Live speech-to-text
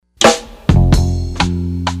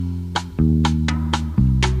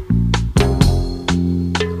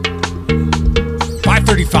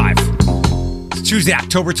5:35. It's Tuesday,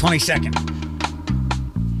 October 22nd.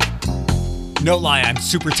 No lie, I'm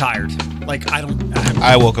super tired.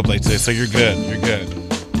 I woke up late today, so you're good. You're good.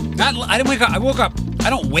 I didn't wake up. I woke up. I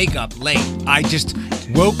don't wake up late. I just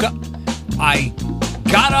woke up. I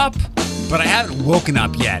got up, but I haven't woken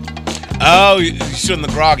up yet. Oh, you're still in the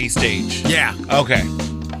groggy stage. Yeah. Okay.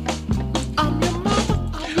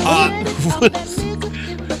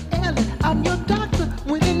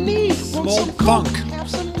 Small funk.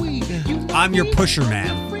 I'm your pusher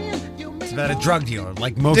man. It's about a drug dealer.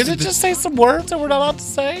 Like most Did of it the... just say some words that we're not allowed to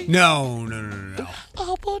say? No.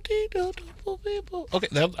 Okay,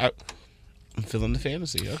 I'm feeling the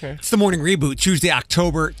fantasy. Okay. It's the morning reboot, Tuesday,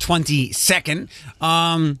 October 22nd.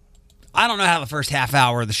 I don't know how the first half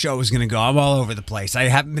hour of the show is going to go. I'm all over the place. I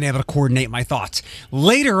haven't been able to coordinate my thoughts.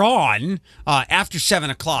 Later on, after 7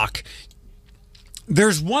 o'clock,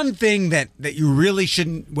 there's one thing that you really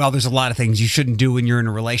shouldn't... Well, there's a lot of things you shouldn't do when you're in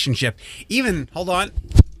a relationship. Even... Hold on.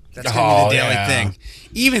 That's going to be the daily thing.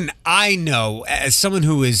 Even I know, as someone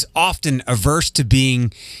who is often averse to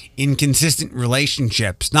being in consistent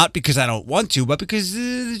relationships, not because I don't want to, but because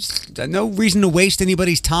there's no reason to waste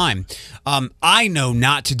anybody's time. I know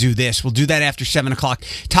not to do this. We'll do that after 7 o'clock.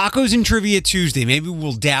 Tacos and Trivia Tuesday. Maybe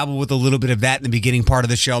we'll dabble with a little bit of that in the beginning part of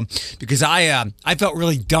the show, because I felt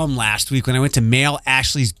really dumb last week when I went to mail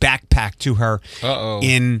Ashley's backpack to her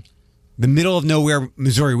in the middle of nowhere,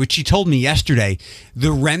 Missouri, which she told me yesterday.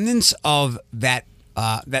 The remnants of that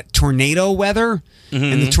tornado weather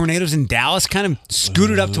and the tornadoes in Dallas kind of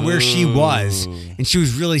scooted up to where she was, and she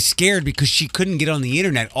was really scared because she couldn't get on the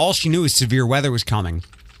internet. All she knew is severe weather was coming.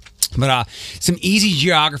 But some easy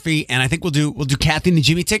geography, and I think we'll do Kathy and the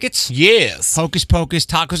Jimmy tickets. Yes. Hocus Pocus,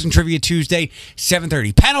 Tacos and Trivia Tuesday,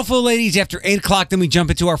 7:30. Panel full ladies after 8 o'clock. Then we jump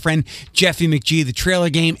into our friend Jeffy McGee, the trailer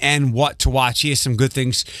game, and what to watch. He has some good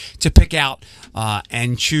things to pick out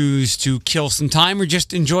and choose to kill some time or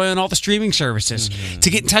just enjoy on all the streaming services. To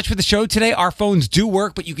get in touch with the show today, our phones do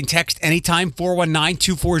work, but you can text anytime,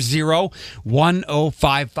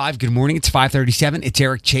 419-240-1055. Good morning. It's 5:37. It's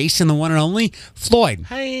Eric Chase and the one and only Floyd.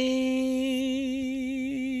 Hi.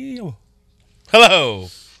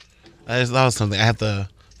 Hello. That was something. I have to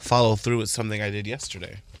follow through with something I did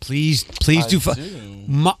yesterday. Please do.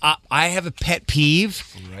 I have a pet peeve,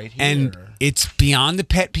 right here, and it's beyond a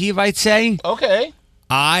pet peeve, I'd say. Okay.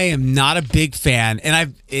 I am not a big fan,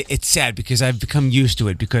 and it's sad because I've become used to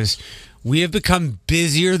it, because we have become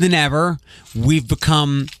busier than ever. We've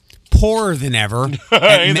become poorer than ever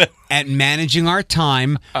at managing our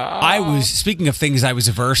time. Speaking of things I was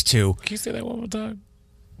averse to. Can you say that one more time?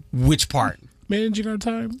 Which part? Managing our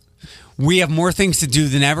time. We have more things to do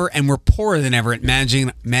than ever, and we're poorer than ever at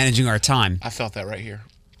managing our time. I felt that right here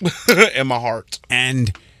in my heart.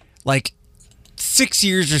 And like 6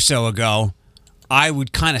 years or so ago, I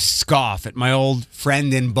would kind of scoff at my old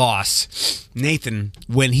friend and boss, Nathan,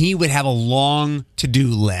 when he would have a long to-do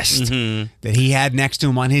list that he had next to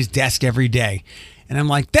him on his desk every day. And I'm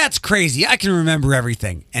like, that's crazy. I can remember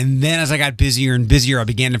everything. And then as I got busier and busier, I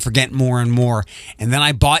began to forget more and more. And then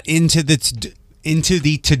I bought into the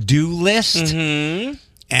to-do list.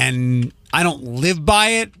 And I don't live by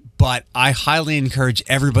it, but I highly encourage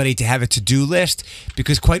everybody to have a to-do list,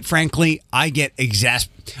 because quite frankly, I'm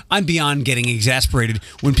beyond getting exasperated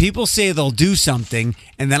when people say they'll do something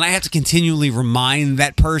and then I have to continually remind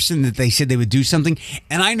that person that they said they would do something.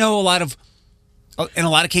 And I know in a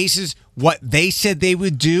lot of cases, what they said they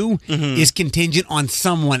would do is contingent on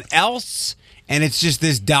someone else, and it's just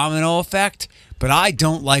this domino effect. But I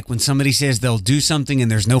don't like when somebody says they'll do something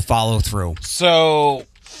and there's no follow-through. So,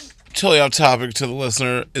 totally off topic to the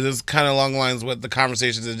listener, it is kind of along the lines with the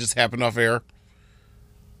conversations that just happened off air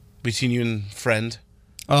between you and friend.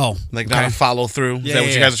 Oh, like not a follow through. Is that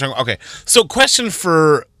what you guys are trying? Okay. So, question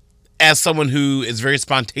as someone who is very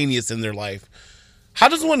spontaneous in their life, how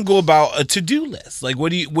does one go about a to-do list? Like,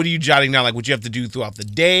 what are you jotting down? Like, what you have to do throughout the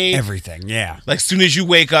day? Everything, yeah. Like, as soon as you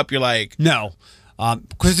wake up, you're like, no,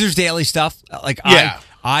 because there's daily stuff. Like,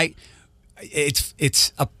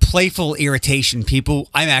 it's a playful irritation.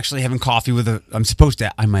 I'm actually having coffee with I'm supposed to.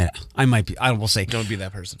 I might be. I will say. Don't be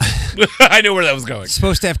that person. I know where that was going.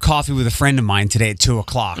 Supposed to have coffee with a friend of mine today at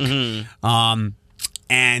 2:00.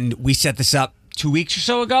 And we set this up 2 weeks or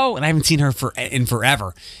so ago, and I haven't seen her in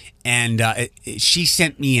forever. And she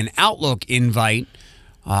sent me an Outlook invite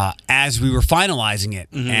as we were finalizing it.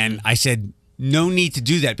 And I said, no need to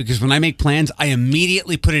do that, because when I make plans, I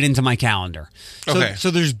immediately put it into my calendar.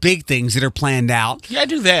 So there's big things that are planned out. Yeah, I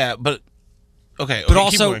do that, but okay. But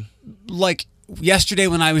also, like yesterday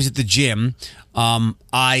when I was at the gym,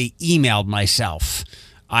 I emailed myself.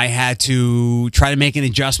 I had to try to make an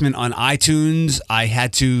adjustment on iTunes. I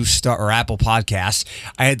had to start, or Apple Podcasts.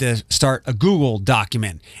 I had to start a Google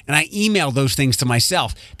document. And I emailed those things to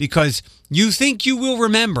myself because you think you will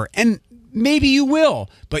remember. And maybe you will,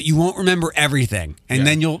 but you won't remember everything. And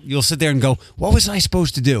then you'll sit there and go, what was I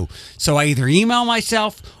supposed to do? So I either email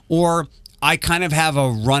myself or I kind of have a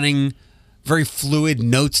running, very fluid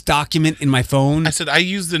notes document in my phone. I said I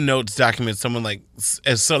use the notes document. Someone like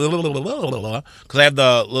as so because I have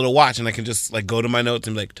the little watch and I can just like go to my notes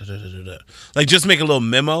and be like like just make a little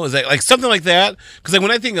memo. Is that like something like that? Because like when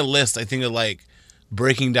I think of list, I think of like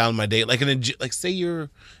breaking down my day. Like like say you're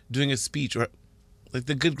doing a speech or like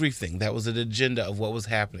the Good Grief thing. That was an agenda of what was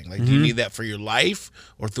happening. Like do you need that for your life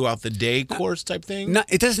or throughout the day course type thing? No,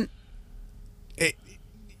 it doesn't.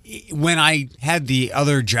 When I had the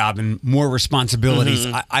other job and more responsibilities,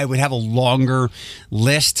 I would have a longer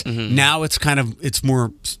list. Now it's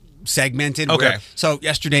more segmented. Okay. So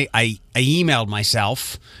yesterday I emailed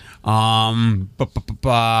myself some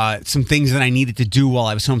things that I needed to do while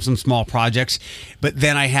I was home, some small projects. But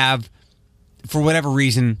then I have, for whatever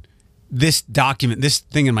reason, this document, this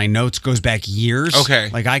thing in my notes goes back years. Okay.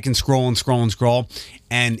 Like I can scroll and scroll and scroll,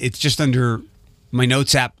 and it's just under my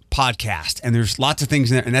notes app podcast, and there's lots of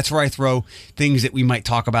things in there, and that's where I throw things that we might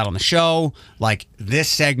talk about on the show, like this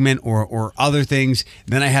segment or other things.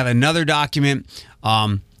 Then I have another document.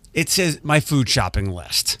 It says my food shopping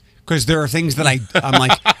list, because there are things that I'm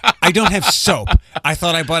like, I don't have soap. I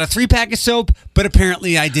thought I bought a 3-pack of soap, but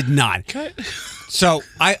apparently I did not. So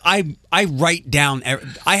I write down.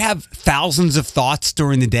 I have thousands of thoughts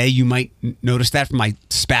during the day. You might notice that from my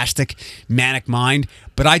spastic, manic mind.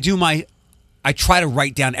 But I try to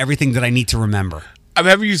write down everything that I need to remember. I'm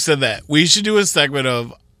happy you said that. We should do a segment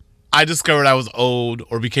of I discovered I was old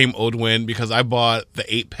or became old when because I bought the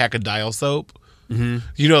 8-pack of Dial soap.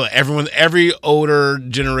 You know, every older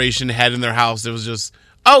generation had in their house. It was just,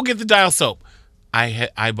 get the Dial soap.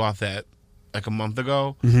 I bought that like a month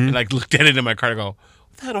ago, and I looked at it in my cart and go,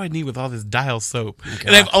 what the hell do I need with all this Dial soap?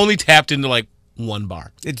 And I've only tapped into like one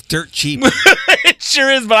bar. It's dirt cheap. It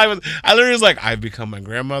sure is, but I literally was like, I've become my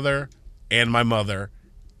grandmother and my mother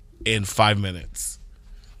in 5 minutes.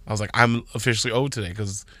 I was like, I'm officially old today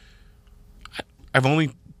because I've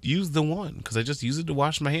only used the one because I just use it to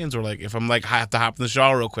wash my hands, or like if I'm like I have to hop in the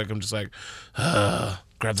shower real quick, I'm just like,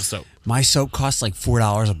 grab the soap. My soap costs like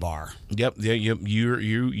 $4 a bar. Yep.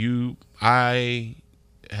 You. I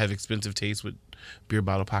have expensive taste with beer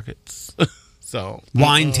bottle pockets. So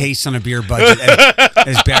wine tastes on a beer budget,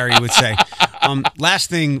 as Barry would say. Last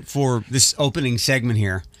thing for this opening segment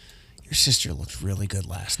here. Your sister looked really good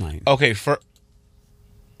last night. Okay,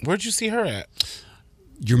 where'd you see her at?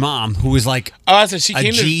 Your mom, who was like I said she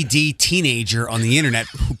came GD teenager on the internet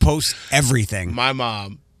who posts everything. My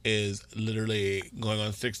mom is literally going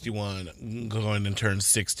on 61, going to turn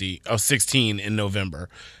 16 in November.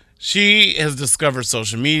 She has discovered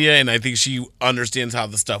social media, and I think she understands how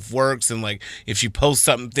the stuff works. And like, if she posts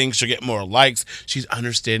something, she'll get more likes. She's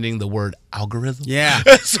understanding the word algorithm. Yeah.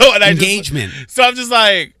 Engagement. So I'm just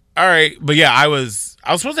like, all right, but yeah, I was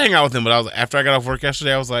supposed to hang out with him, but after I got off work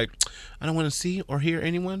yesterday, I was like, I don't want to see or hear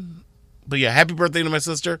anyone. But yeah, happy birthday to my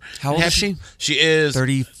sister. How old is she? She is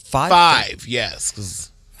 35. 5,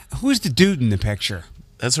 yes. Who's the dude in the picture?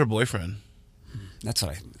 That's her boyfriend. That's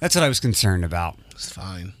what I was concerned about. It's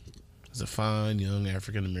fine. He's a fine young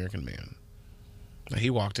African American man. Now, he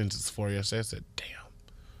walked into Sephora yesterday. I said, "Damn."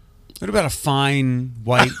 What about a fine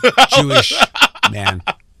white Jewish man?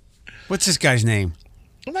 What's this guy's name?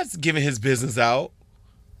 I'm not giving his business out.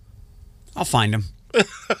 I'll find him.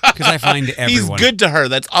 Because I find everyone. He's good to her.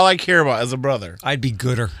 That's all I care about as a brother. I'd be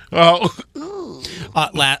gooder. Oh.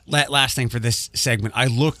 Last thing for this segment. I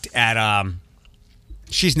looked at,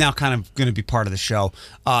 she's now kind of going to be part of the show,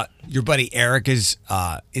 your buddy Erica's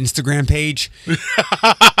Instagram page.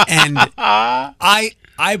 And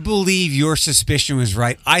I believe your suspicion was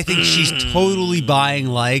right. I think she's totally buying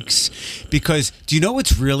likes because do you know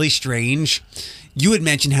what's really strange? You had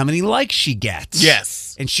mentioned how many likes she gets.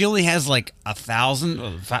 Yes. And she only has like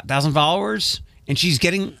 1,000 followers, and she's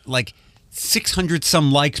getting like 600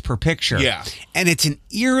 some likes per picture. Yeah. And it's an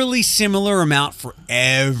eerily similar amount for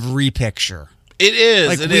every picture. It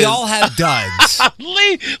is. Like we all have duds.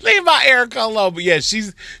 leave my Erica alone. But yeah,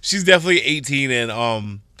 she's definitely 18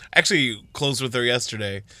 and actually close with her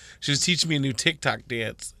yesterday. She was teaching me a new TikTok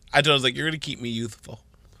dance. I told her, I was like, you're gonna keep me youthful.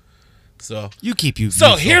 So you keep you.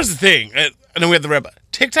 So here's the thing. I know we have the rep.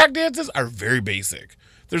 TikTok dances are very basic.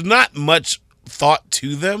 There's not much thought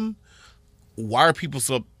to them. Why are people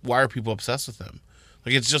obsessed with them?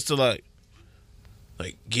 Like it's just to like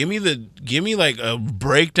Like, give me like a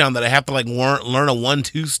breakdown that I have to like learn a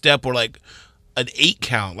 1-2 step or like an 8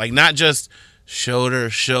 count. Like, not just shoulder,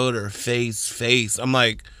 face. I'm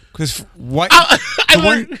like, because what? I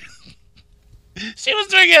learned. She was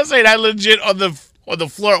doing essay, and I legit on the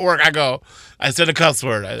floor at work. I said a cuss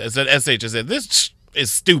word. I said SH. I said, this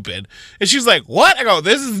is stupid. And she's like, what? I go,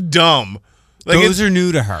 this is dumb. Like, those are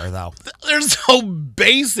new to her, though. They're so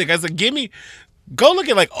basic. I said, go look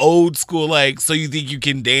at like old school, like, So You Think You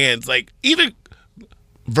Can Dance. Like, even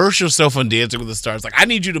verse yourself on Dancing with the Stars. Like, I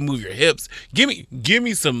need you to move your hips. Give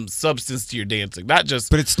me some substance to your dancing, not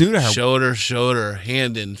just. But it's new to her. Shoulder,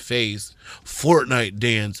 hand in face, Fortnite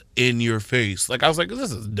dance in your face. Like, I was like,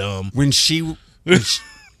 this is dumb. When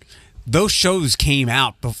those shows came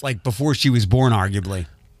out before she was born, arguably.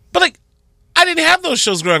 But like, I didn't have those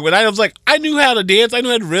shows growing up. But I was like, I knew how to dance. I knew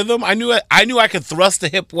how to rhythm. I knew I could thrust the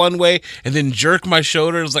hip one way and then jerk my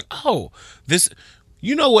shoulder. It was like, oh, this.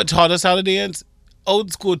 You know what taught us how to dance?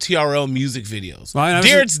 Old school TRL music videos. Well,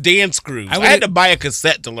 Darren's dance grooves. I had to buy a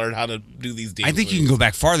cassette to learn how to do these dance. I think you can go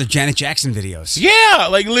back farther. Janet Jackson videos. Yeah,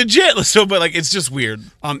 like legit. So, but like, it's just weird.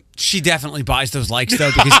 She definitely buys those likes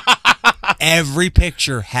though, because every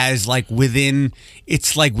picture has within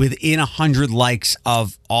 100 likes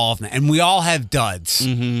of all of them, and we all have duds.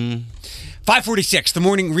 5:46, the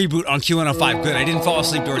morning reboot on Q105. Good, I didn't fall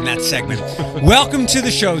asleep during that segment. Welcome to the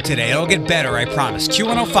show today. It'll get better, I promise.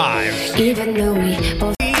 Q105. Even though we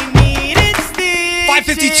both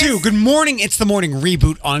 5:52. Good morning. It's the morning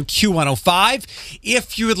reboot on Q105.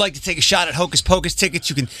 If you would like to take a shot at Hocus Pocus tickets,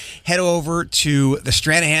 you can head over to the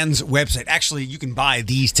Stranahan's website. Actually, you can buy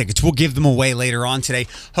these tickets. We'll give them away later on today.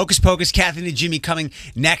 Hocus Pocus, Kathy and Jimmy coming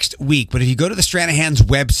next week. But if you go to the Stranahan's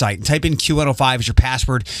website and type in Q105 as your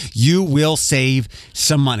password, you will save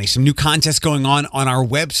some money. Some new contests going on our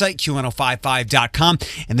website, Q1055.com.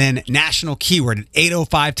 And then national keyword at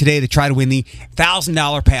 8:05 today to try to win the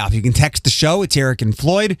 $1,000 payoff. You can text the show. It's Eric and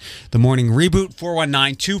Floyd. The morning reboot,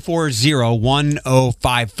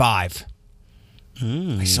 419-240-1055.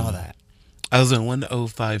 I saw that. I was in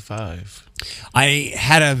 1055. I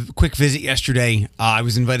had a quick visit yesterday. I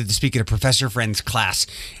was invited to speak at a professor friend's class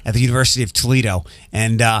at the University of Toledo.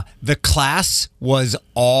 And the class was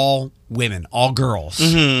all women, all girls,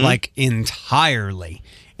 entirely.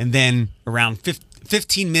 And then around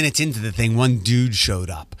 15 minutes into the thing, one dude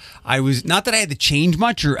showed up. Not that I had to change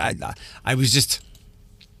much, or I was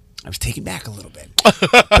taken back a little bit,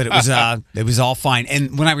 but it was all fine.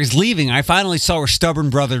 And when I was leaving, I finally saw where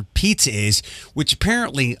Stubborn Brother Pizza is, which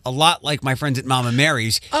apparently, a lot like my friends at Mama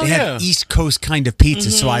Mary's, they have East Coast kind of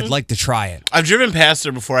pizza, so I'd like to try it. I've driven past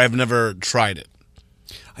there before. I've never tried it.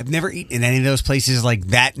 I've never eaten in any of those places like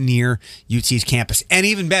that near UT's campus. And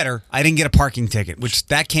even better, I didn't get a parking ticket, which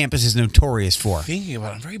that campus is notorious for. Thinking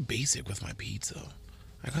about it, I'm very basic with my pizza.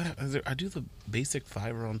 I do the basic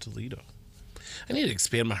fiber on Toledo. I need to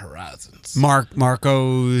expand my horizons.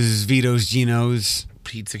 Marco's, Vito's, Gino's,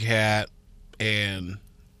 Pizza Cat, and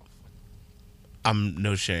I'm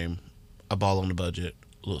no shame. A ball on the budget,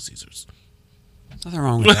 Little Caesars. Nothing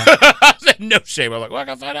wrong with that. No shame. I'm like, well, I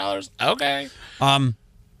got $5. Okay.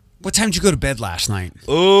 What time did you go to bed last night?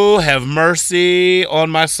 Oh, have mercy on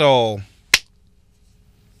my soul.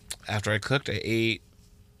 After I cooked, I ate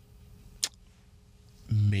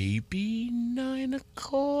maybe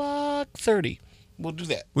 9:30. We'll do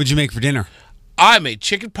that. What'd you make for dinner? I made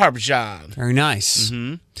chicken parmesan. Very nice.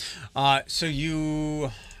 So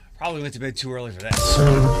you probably went to bed too early for that.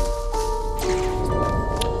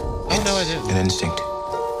 Oh, no, I didn't. An instinct.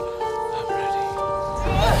 I'm ready.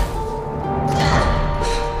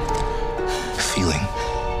 A feeling.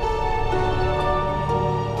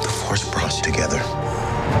 The force brought us together.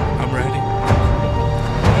 I'm ready.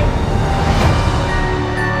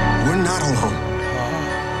 We're not alone.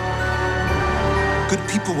 Good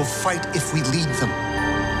people will fight if we lead them.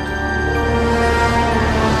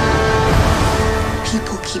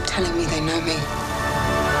 People keep telling me they know me.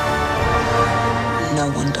 No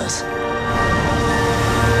one does.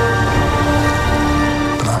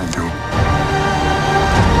 But I do.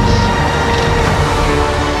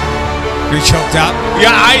 Are you choked up?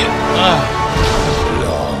 Yeah,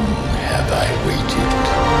 Long have I waited.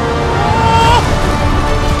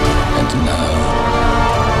 And now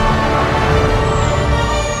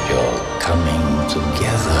you're coming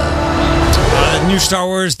together. New Star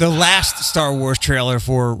Wars, the last Star Wars trailer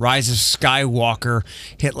for Rise of Skywalker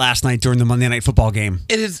hit last night during the Monday Night Football game.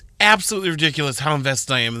 it is absolutely ridiculous how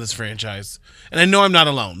invested I am in this franchise. And I know I'm not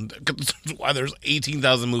alone. That's why there's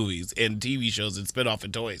 18,000 movies and TV shows and spin-off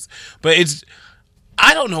and toys. But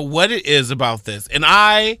I don't know what it is about this. And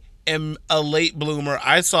I am a late bloomer.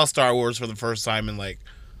 I saw Star Wars for the first time in like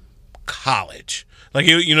college. Like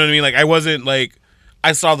you know what I mean? Like I wasn't like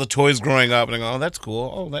I saw the toys growing up and I go, oh, that's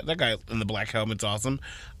cool. Oh, that guy in the black helmet's awesome.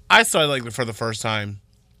 I saw it like for the first time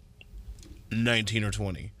 19 or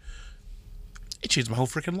 20. It changed my whole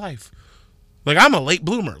freaking life. Like I'm a late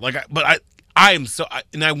bloomer. Like I am so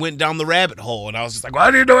and I went down the rabbit hole and I was just like, well,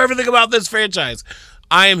 I didn't know everything about this franchise.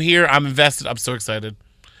 I am here. I'm invested. I'm so excited.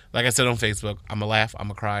 Like I said on Facebook, I'm going to laugh. I'm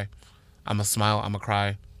going to cry. I'm going to smile. I'm going to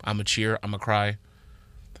cry. I'm going to cheer. I'm going to cry.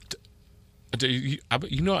 You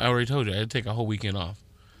know, I already told you. I had to take a whole weekend off.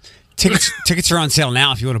 Tickets are on sale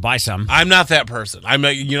now if you want to buy some. I'm not that person. I'm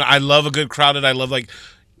not, you know, I love a good crowded. I like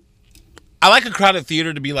a crowded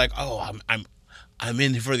theater to be like, oh, I'm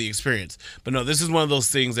in for the experience. But no, this is one of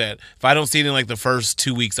those things that if I don't see it in like the first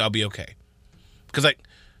 2 weeks, I'll be okay. Because like,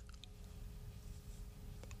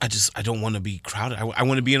 I don't want to be crowded. I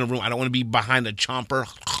want to be in a room. I don't want to be behind a chomper.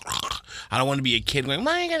 I don't want to be a kid going,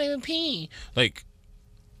 I gotta go pee. Like,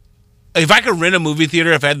 if I could rent a movie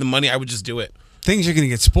theater, if I had the money, I would just do it. Things are going to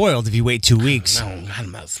get spoiled if you wait 2 weeks. No,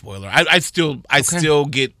 I'm not a spoiler. I still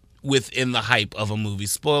get within the hype of a movie.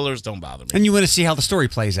 Spoilers don't bother me. And you want to see how the story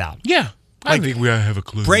plays out. Yeah. I think we have a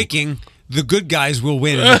clue. Breaking, the good guys will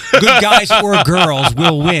win. Good guys or girls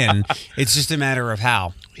will win. It's just a matter of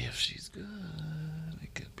how. If she's good,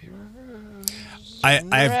 it could be reversed.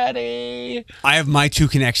 I have my two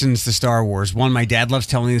connections to Star Wars. One, my dad loves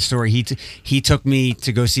telling the story. He took me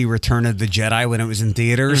to go see Return of the Jedi when it was in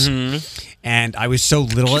theaters, and I was so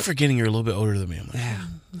little. I keep forgetting you're a little bit older than me. I'm like, yeah,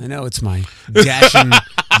 I know it's my dashing,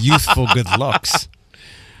 youthful good looks.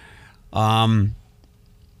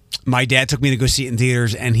 My dad took me to go see it in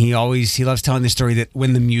theaters, and he loves telling the story that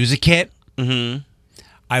when the music hit,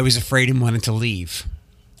 I was afraid and wanted to leave.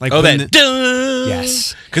 Like dun!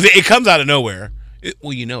 Yes, because it comes out of nowhere.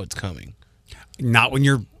 Well, you know it's coming. Not when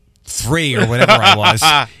you're 3 or whatever I was.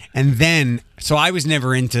 And then, so I was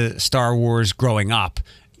never into Star Wars growing up.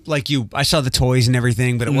 Like you, I saw the toys and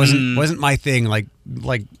everything, but it wasn't my thing like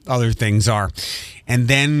other things are. And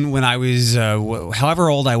then when I was, however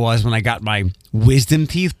old I was, when I got my wisdom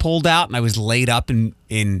teeth pulled out and I was laid up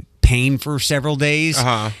in pain for several days,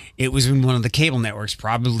 it was in one of the cable networks,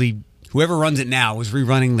 probably. Whoever runs it now was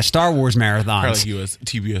rerunning the Star Wars marathons. Probably US,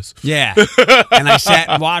 TBS. Yeah. And I sat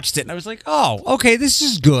and watched it, and I was like, oh, okay, this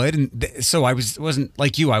is good. And so I wasn't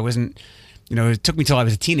like you. I wasn't, it took me till I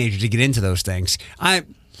was a teenager to get into those things. And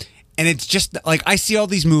it's just, like, I see all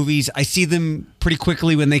these movies. I see them pretty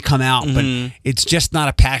quickly when they come out, but it's just not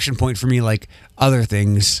a passion point for me like other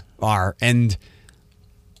things are. And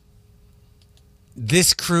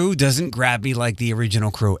this crew doesn't grab me like the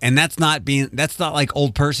original crew. And that's not like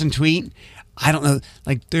old person tweet. I don't know.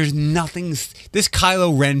 Like, there's nothing. This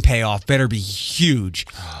Kylo Ren payoff better be huge.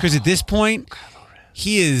 Because at this point,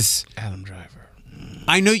 he is Adam Driver.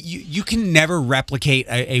 I know you can never replicate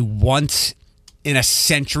a once in a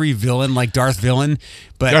century villain like Darth Villain,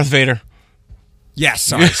 but Darth Vader. Yes,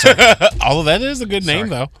 sorry. Although that is a good name,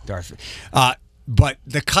 though. Darth. But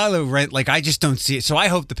the Kylo Ren, like, I just don't see it. So I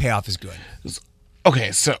hope the payoff is good.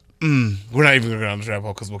 Okay, so we're not even going to go down the rabbit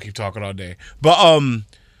hole because we'll keep talking all day. But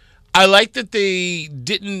I like that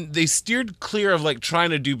they steered clear of like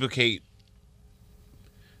trying to duplicate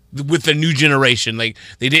with the new generation. Like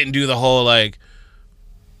they didn't do the whole like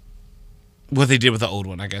what they did with the old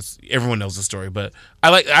one. I guess everyone knows the story, but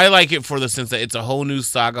I like it for the sense that it's a whole new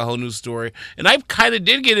saga, whole new story. And I kind of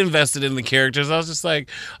did get invested in the characters. I was just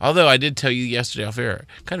like, although I did tell you yesterday off air,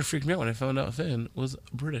 it kind of freaked me out when I found out Finn was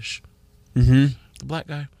British. The black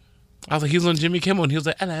guy. I was like, he was on Jimmy Kimmel, and he was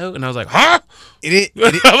like, hello. And I was like, huh? I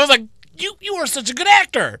was like, you are such a good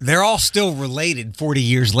actor. They're all still related 40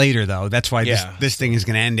 years later, though. That's why this thing is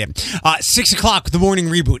going to end it. 6 o'clock, the morning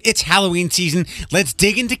reboot. It's Halloween season. Let's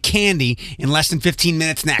dig into candy in less than 15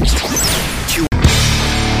 minutes next.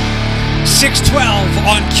 6:12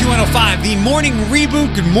 on Q105, the morning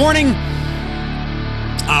reboot. Good morning.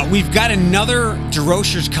 We've got another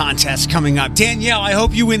DeRochers contest coming up. Danielle, I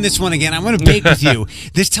hope you win this one again. I want to bake with you.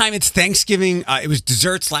 This time it's Thanksgiving. It was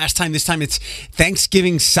desserts last time. This time it's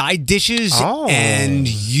Thanksgiving side dishes. Oh. And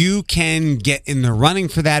you can get in the running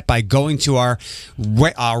for that by going to our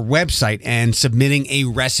website and submitting a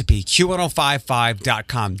recipe,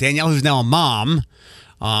 Q1055.com. Danielle, who's now a mom,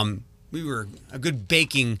 we were a good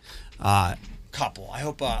baking couple. I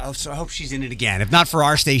hope she's in it again. If not for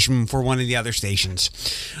our station, for one of the other stations.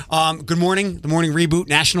 Good morning. The morning reboot.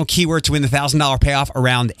 National keyword to win the $1,000 payoff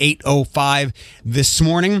around 8:05 this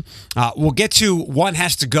morning. We'll get to One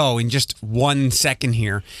Has to Go in just 1 second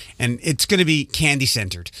here, and it's going to be candy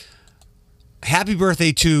centered. Happy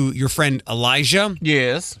birthday to your friend Elijah.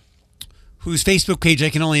 Yes. whose Facebook page I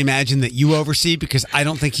can only imagine that you oversee because I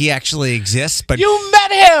don't think he actually exists. But You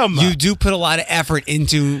met him. you do put a lot of effort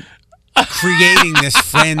into creating this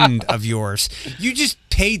friend of yours. You just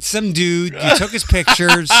paid some dude. You took his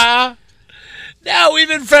pictures. No, we've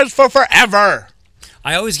been friends for forever.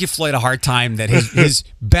 I always give Floyd a hard time that his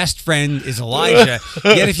best friend is Elijah.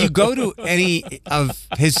 Yet if you go to any of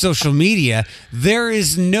his social media, there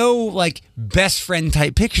is no like best friend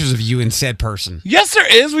type pictures of you and said person. Yes,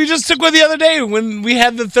 there is. We just took one the other day when we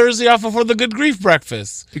had the Thursday off before the Good Grief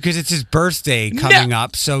breakfast. Because it's his birthday coming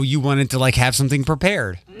up, so you wanted to like have something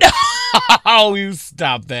prepared. Oh, you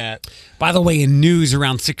stop that. By the way, in news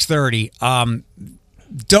around 6:30,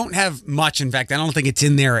 don't have much. In fact, I don't think it's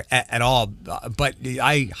in there at all. But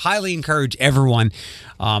I highly encourage everyone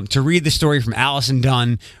to read the story from Allison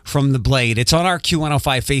Dunn from The Blade. It's on our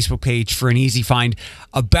Q105 Facebook page for an easy find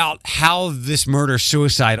about how this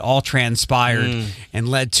murder-suicide all transpired and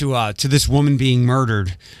led to this woman being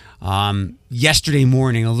murdered yesterday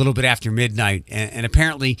morning, a little bit after midnight. And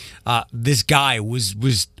apparently this guy was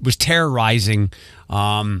terrorizing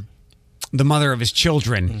the mother of his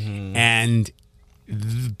children. And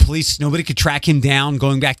the police, nobody could track him down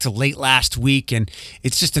going back to late last week, and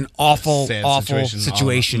it's just an awful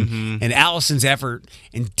situation. And Allison's effort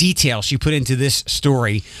and detail she put into this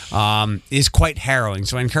story is quite harrowing.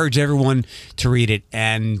 So I encourage everyone to read it,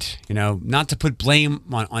 and not to put blame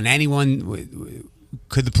on anyone.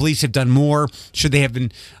 Could the police have done more? Should they have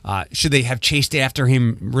been? Should they have chased after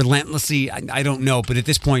him relentlessly? I don't know, but at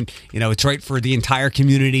this point, it's right for the entire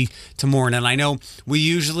community to mourn. And I know we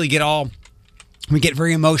usually we get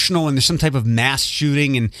very emotional when there's some type of mass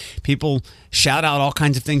shooting and people shout out all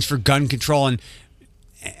kinds of things for gun control.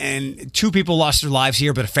 And two people lost their lives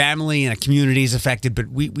here, but a family and a community is affected. But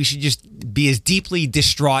we should just be as deeply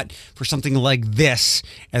distraught for something like this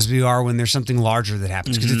as we are when there's something larger that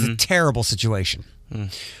happens, because it's a terrible situation.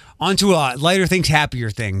 On to lighter things, happier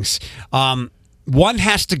things. One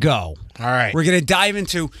has to go. All right. We're going to dive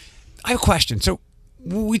into... I have a question. So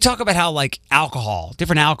we talk about how like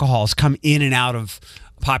different alcohols come in and out of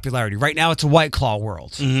popularity. Right now it's a White Claw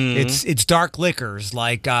world. It's dark liquors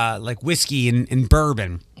like whiskey and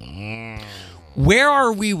bourbon. Where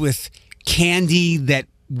are we with candy that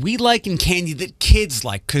we like and candy that kids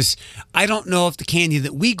like? Because I don't know if the candy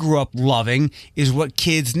that we grew up loving is what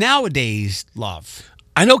kids nowadays love.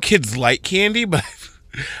 I know kids like candy, but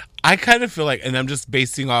I kind of feel like, and I'm just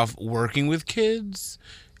basing off working with kids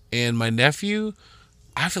and my nephew,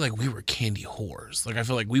 I feel like we were candy whores. Like, I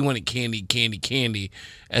feel like we wanted candy,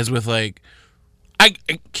 as with, like,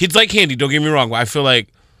 kids like candy, don't get me wrong, but I feel like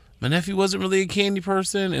my nephew wasn't really a candy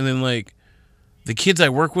person, and then, like, the kids I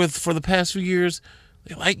work with for the past few years,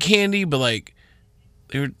 they like candy, but, like,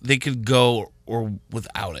 they could go or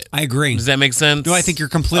without it. I agree. Does that make sense? No, I think you're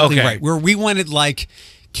completely right. Where we wanted, like,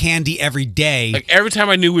 candy every day. Like, every time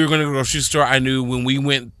I knew we were going to go to the grocery store, I knew when we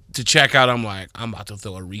went to check out, I'm like, I'm about to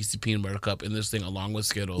throw a Reese's peanut butter cup in this thing along with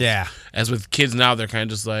Skittles. Yeah. As with kids now, they're kind of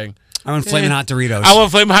just like, I want Flamin' Hot Doritos. I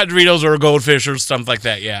want Flamin' Hot Doritos or a Goldfish or something like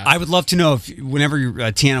that, yeah. I would love to know if whenever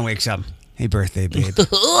Tiana wakes up, hey, birthday, babe.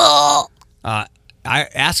 I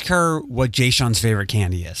ask her what Jay Sean's favorite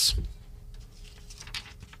candy is.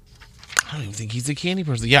 I don't even think he's a candy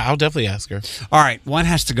person. Yeah, I'll definitely ask her. All right, one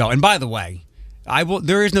has to go. And by the way,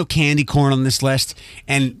 there is no candy corn on this list.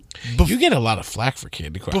 And you get a lot of flack for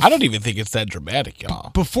candy corn. I don't even think it's that dramatic,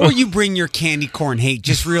 y'all. Before you bring your candy corn hate,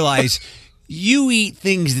 just realize you eat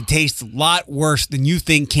things that taste a lot worse than you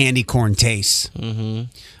think candy corn tastes. All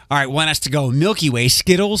right, one has to go. Milky Way,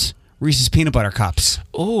 Skittles, Reese's Peanut Butter Cups.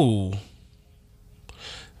 Ooh.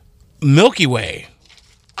 Milky Way.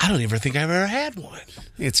 I don't even think I've ever had one.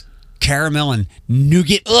 It's caramel and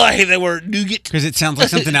nougat. Oh, I hate that word, nougat. Because it sounds like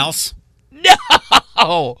something else. No,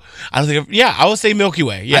 I don't think. I would say Milky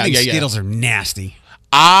Way. Yeah, I think Skittles are nasty.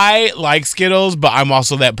 I like Skittles, but I'm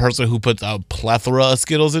also that person who puts a plethora of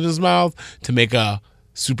Skittles in his mouth to make a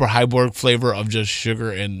super Hyborg flavor of just sugar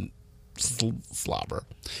and slobber.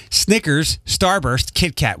 Snickers, Starburst,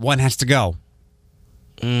 Kit Kat. One has to go.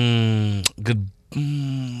 Goodbye,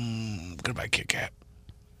 Kit Kat.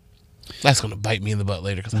 That's going to bite me in the butt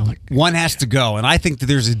later because I like Kit one has to go, and I think that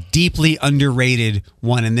there's a deeply underrated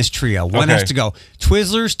one in this trio. One has to go.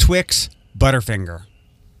 Twizzlers, Twix, Butterfinger.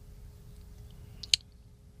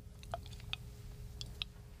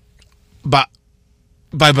 By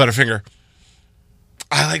Butterfinger.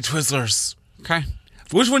 I like Twizzlers. Okay.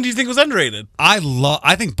 Which one do you think was underrated? I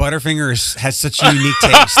think Butterfinger has such a unique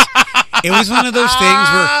taste. It was one of those things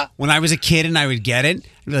where when I was a kid and I would get it,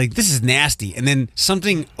 I'd be like, this is nasty. And then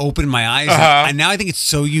something opened my eyes. And now I think it's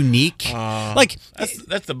so unique. Like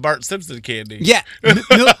That's the Bart Simpson candy. Yeah,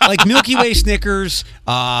 like Milky Way, Snickers,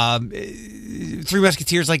 Three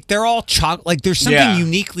Musketeers, like they're all chocolate. Like there's something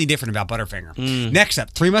uniquely different about Butterfinger. Next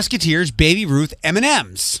up, Three Musketeers, Baby Ruth,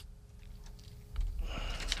 M&M's.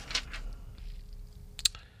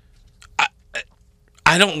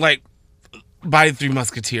 I don't like buy Three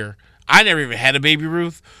Musketeer. I never even had a Baby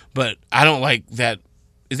Ruth, but I don't like that.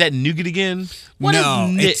 Is that nougat again? What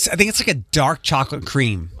No, is I think it's like a dark chocolate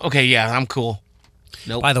cream. Okay, yeah, I'm cool.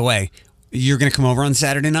 Nope. By the way, you're gonna come over on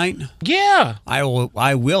Saturday night. Yeah. I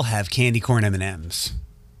will have candy corn M&Ms.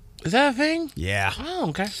 Is that a thing? Yeah. Oh,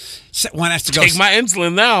 okay. So one has to go. Take my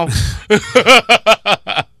insulin now.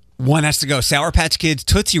 One has to go. Sour Patch Kids,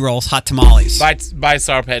 Tootsie Rolls, hot tamales. Buy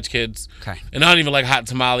Sour Patch Kids. Okay. And I don't even like hot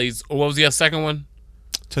tamales. Or what was the second one?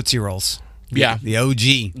 Tootsie Rolls. Yeah. The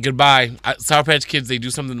OG. Goodbye. Sour Patch Kids, they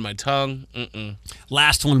do something to my tongue.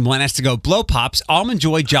 Last one has to go. Blow Pops, Almond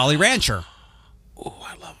Joy, Jolly Rancher. Oh,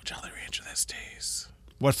 I love Jolly Rancher these days.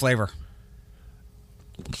 What flavor?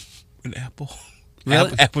 An apple.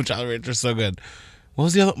 Really? Apple Jolly Rancher is so good. What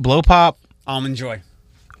was the other? Blow Pop. Almond Joy.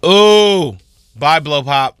 Oh, buy Blow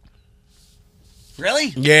Pop. Really?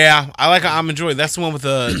 Yeah, I like an Almond Joy. That's the one with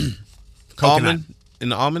the Coconut. almond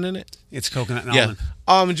and the almond in it. It's coconut and Yeah. almond.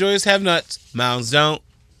 Almond Joys have nuts. Mounds don't.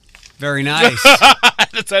 Very nice.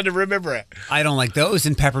 That's how to remember it. I don't like those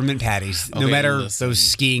and peppermint patties. No Okay, matter listen. those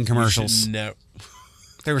skiing commercials. No.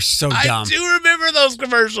 They were so dumb. I do remember those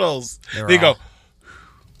commercials. They were They go,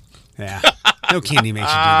 Yeah. No candy makes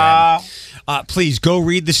you do that. Please go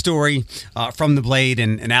read the story from The Blade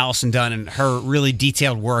and Allison Dunn and her really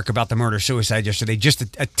detailed work about the murder-suicide yesterday. Just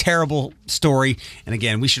a terrible story. And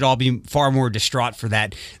again, we should all be far more distraught for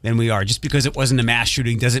that than we are. Just because it wasn't a mass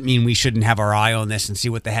shooting doesn't mean we shouldn't have our eye on this and see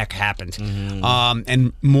what the heck happened.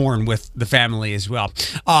 And mourn with the family as well.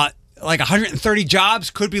 Like 130 jobs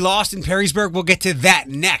could be lost in Perrysburg. We'll get to that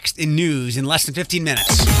next in news in less than 15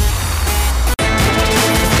 minutes.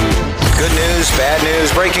 Good news, bad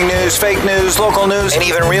news, breaking news, fake news, local news, and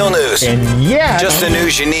even real news. And yeah, just the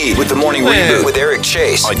news you need with the Morning Reboot with Eric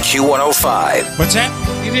Chase on Q105. What's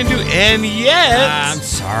that? you didn't do and yet. I'm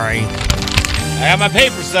sorry. I got my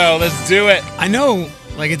paper, so let's do it. I know,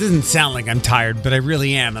 like, it doesn't sound like I'm tired, but I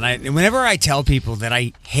really am. And whenever I tell people that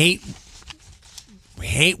I hate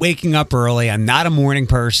waking up early, I'm not a morning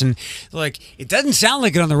person, like, it doesn't sound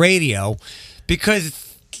like it on the radio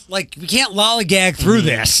because, like, we can't lollygag through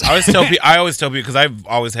this. I always tell people, because I've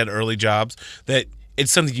always had early jobs, that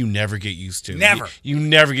it's something you never get used to. Never. You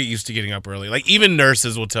never get used to getting up early. Like, even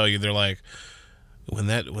nurses will tell you, they're like, when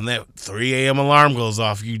that 3 a.m. alarm goes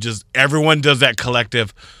off, everyone does that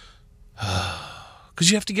collective, because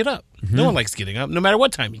you have to get up. Mm-hmm. No one likes getting up, no matter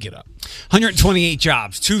what time you get up. 128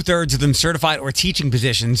 jobs, 2/3 of them certified or teaching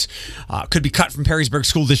positions, could be cut from Perrysburg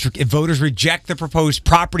School District if voters reject the proposed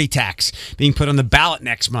property tax being put on the ballot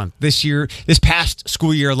next month. This past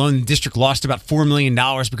school year alone, the district lost about $4 million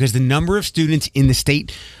because the number of students in the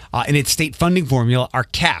state in its state funding formula are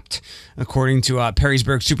capped. According to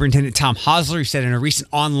Perrysburg Superintendent Tom Hosler, who said in a recent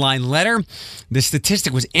online letter, the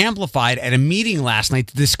statistic was amplified at a meeting last night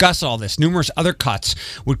to discuss all this. Numerous other cuts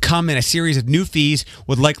would come, and a series of new fees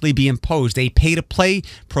would likely be imposed. A pay-to-play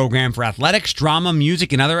program for athletics, drama,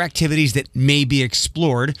 music, and other activities that may be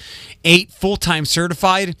explored. 8 full-time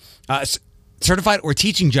certified or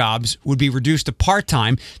teaching jobs would be reduced to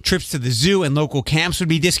part-time. Trips to the zoo and local camps would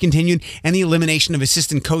be discontinued, and the elimination of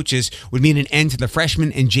assistant coaches would mean an end to the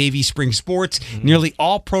freshman and JV spring sports. Nearly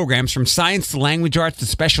all programs, from science to language arts to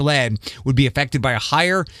special ed, would be affected by a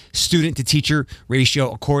higher student-to-teacher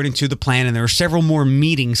ratio, according to the plan. And there are several more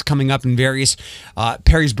meetings coming up in various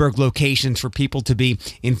Perrysburg locations for people to be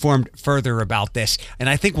informed further about this. And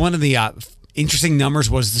I think one of the interesting numbers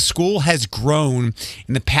was the school has grown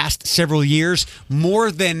in the past several years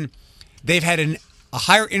more than they've had a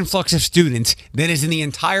higher influx of students than is in the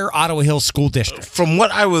entire Ottawa Hills School District. From what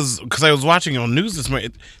because I was watching on news this morning,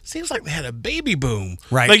 it seems like they had a baby boom.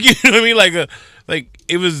 Right. Like, you know what I mean? Like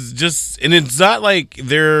it was just, and it's not like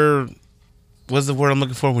they're, what's the word I'm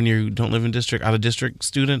looking for when you don't live in district, out of district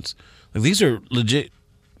students? Like, these are legit.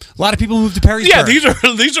 A lot of people move to Perrysburg. Yeah,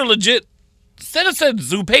 these are legit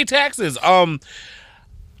citizens who pay taxes.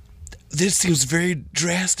 This seems very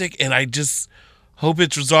drastic, and I just hope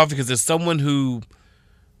it's resolved, because as someone who,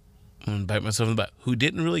 I'm gonna bite myself in the butt, who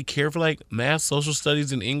didn't really care for like math, social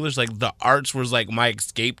studies, and English, like the arts was like my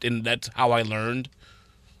escape, and that's how I learned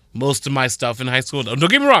most of my stuff in high school. Don't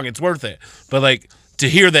get me wrong, it's worth it, but like to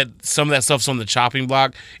hear that some of that stuff's on the chopping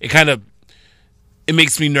block, it kind of it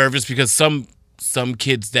makes me nervous because some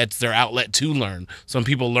kids, that's their outlet to learn. Some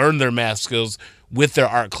people learn their math skills with their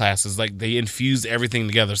art classes. Like, they infuse everything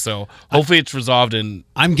together. So hopefully it's resolved. And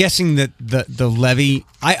I'm guessing that the levy,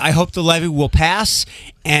 I hope the levy will pass,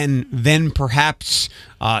 and then perhaps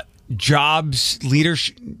jobs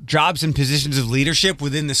and positions of leadership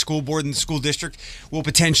within the school board and the school district will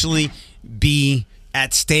potentially be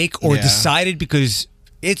at stake or decided, because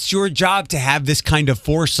it's your job to have this kind of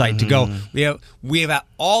foresight to go, we have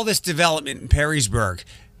all this development in Perrysburg.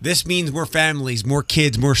 This means more families, more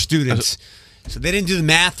kids, more students. So they didn't do the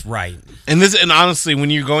math right. And honestly,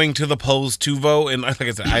 when you're going to the polls to vote, and like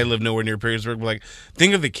I said, I live nowhere near Perrysburg, but like,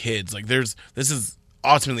 think of the kids. Like, this is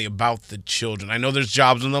ultimately about the children. I know there's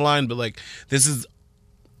jobs on the line, but like, this is...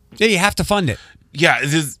 Yeah, you have to fund it. Yeah,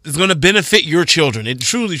 it's going to benefit your children. It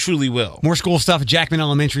truly, truly will. More school stuff. Jackman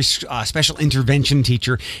Elementary special intervention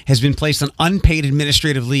teacher has been placed on unpaid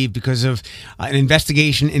administrative leave because of an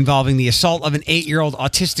investigation involving the assault of an 8-year-old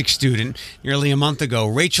autistic student nearly a month ago.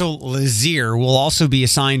 Rachel Lazier will also be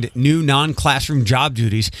assigned new non-classroom job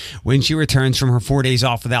duties when she returns from her 4 days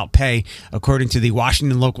off without pay, according to the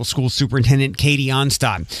Washington local school superintendent, Katie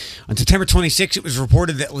Onstad. On September 26, it was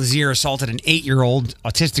reported that Lazier assaulted an 8-year-old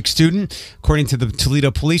autistic student. According to the Toledo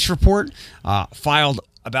police report filed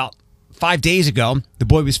about 5 days ago, the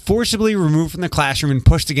boy was forcibly removed from the classroom and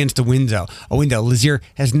pushed against a window. Lazier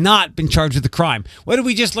has not been charged with the crime. What did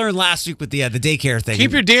we just learn last week with the daycare thing?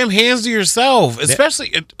 Keep your damn hands to yourself,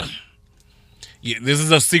 especially... this is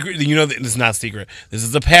a secret. You know, this is not secret. This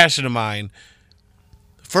is a passion of mine.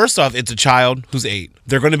 First off, it's a child who's 8.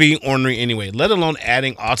 They're going to be ornery anyway, let alone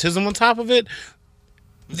adding autism on top of it.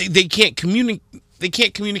 They can't communicate. They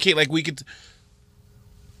can't communicate like we could...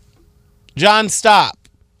 John, stop.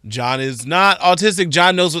 John is not autistic.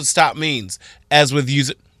 John knows what stop means. As with use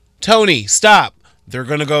it. Tony, stop. They're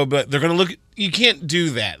going to go, but they're going to look. You can't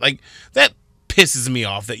do that. Like, that pisses me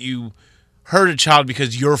off that you hurt a child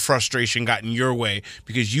because your frustration got in your way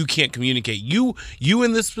because you can't communicate. You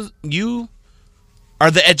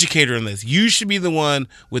are the educator in this. You should be the one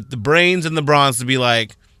with the brains and the bronze to be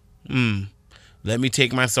like, let me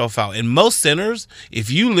take myself out. In most centers, if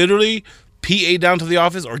you literally PA down to the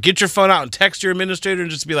office or get your phone out and text your administrator and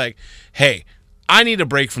just be like, hey, I need a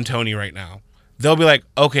break from Tony right now. They'll be like,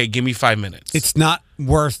 okay, give me 5 minutes. It's not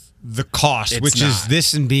worth the cost, It's which not. is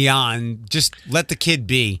this and beyond. Just let the kid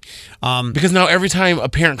be. Because now every time a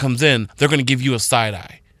parent comes in, they're going to give you a side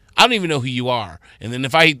eye. I don't even know who you are. And then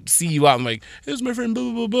if I see you out, I'm like, it's my friend, blah,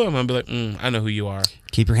 blah, blah, blah. I'm going to be like, I know who you are.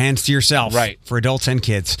 Keep your hands to yourself. Right. For adults and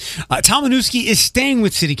kids. Tom Manewski is staying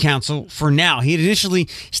with City Council for now. He had initially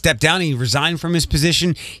stepped down. He resigned from his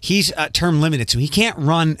position. He's term limited, so he can't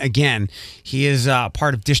run again. He is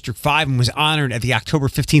part of District 5 and was honored at the October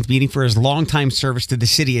 15th meeting for his longtime service to the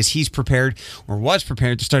city as he's prepared, or was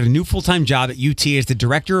prepared, to start a new full-time job at UT as the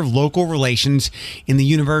Director of Local Relations in the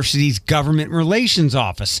university's Government Relations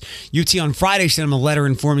Office. UT on Friday sent him a letter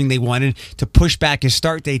informing they wanted to push back his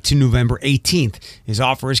start date to November 18th. His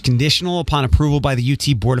offer is conditional upon approval by the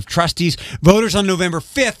UT Board of Trustees. Voters on November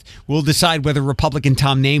 5th will decide whether Republican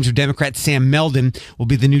Tom Names or Democrat Sam Meldon will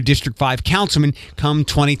be the new District 5 councilman come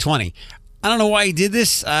 2020. I don't know why he did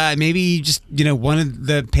this. Maybe he just, wanted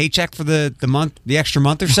the paycheck for the month, the extra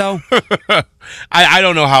month or so. I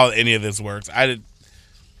don't know how any of this works.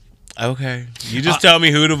 Okay. You just tell me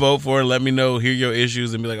who to vote for and let me know, hear your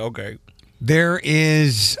issues, and be like, okay. There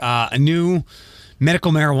is a new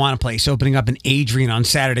medical marijuana place opening up in Adrian on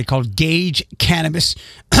Saturday called Gage Cannabis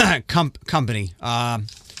Company.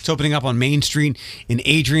 It's opening up on Main Street in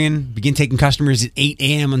Adrian. Begin taking customers at 8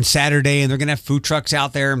 a.m. on Saturday, and they're going to have food trucks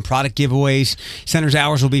out there and product giveaways. Center's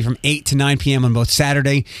hours will be from 8 to 9 p.m. on both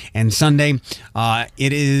Saturday and Sunday.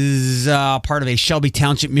 It is part of a Shelby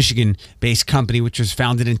Township, Michigan-based company, which was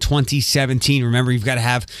founded in 2017. Remember, you've got to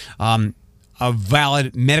have a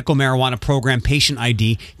valid medical marijuana program patient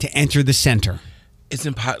ID to enter the center.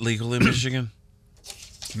 Isn't pot legal in Michigan?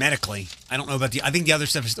 Medically. I don't know about I think the other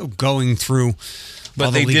stuff is still going through.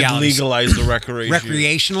 But they did legalize the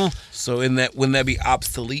recreational. So wouldn't that be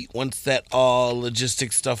obsolete once that all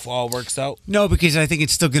logistic stuff all works out? No, because I think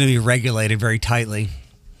it's still going to be regulated very tightly.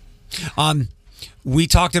 We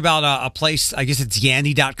talked about a place, I guess it's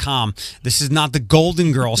Yandy.com. This is not the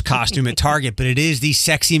Golden Girls costume at Target, but it is the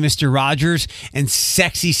sexy Mr. Rogers and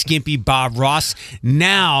sexy skimpy Bob Ross.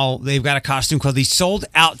 Now they've got a costume called the Sold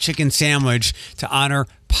Out Chicken Sandwich to honor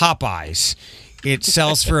Popeyes. It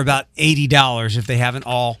sells for about $80 if they haven't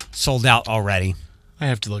all sold out already. I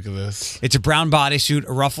have to look at this. It's a brown bodysuit,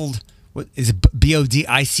 a ruffled, what is it,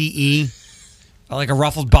 BODICE? Like a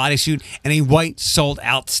ruffled bodysuit, and a white sold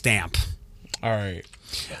out stamp. All right.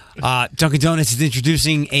 Dunkin' Donuts is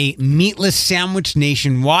introducing a meatless sandwich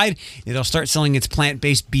nationwide. It'll start selling its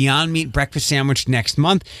plant-based Beyond Meat breakfast sandwich next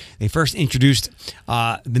month. They first introduced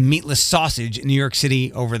the meatless sausage in New York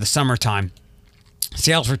City over the summertime.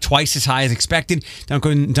 Sales were twice as high as expected.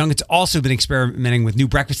 Dunkin's also been experimenting with new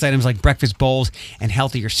breakfast items like breakfast bowls and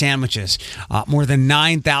healthier sandwiches. More than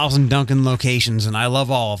 9,000 Dunkin' locations, and I love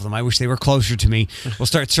all of them. I wish they were closer to me. We'll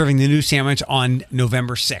start serving the new sandwich on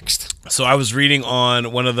November 6th. So I was reading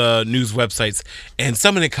on one of the news websites, and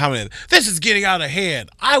someone had commented, "This is getting out of hand.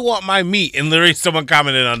 I want my meat." And literally someone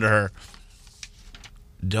commented under her,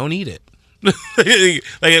 "Don't eat it."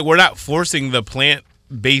 Like, we're not forcing the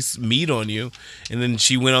plant-based meat on you. And then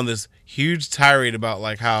she went on this huge tirade about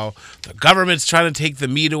like how the government's trying to take the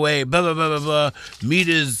meat away, blah blah blah blah blah. Meat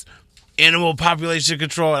is animal population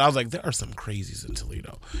control. And I was like, there are some crazies in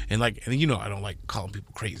Toledo. And I don't like calling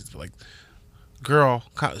people crazies, but like, girl,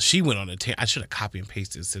 she went on a I should have copy and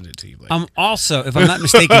pasted and sent it to you. Also, if I'm not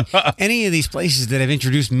mistaken, any of these places that have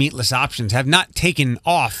introduced meatless options have not taken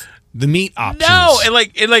off the meat options. No,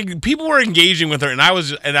 and people were engaging with her, and I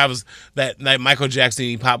was that Michael Jackson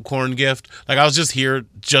eating popcorn gift. Like, I was just here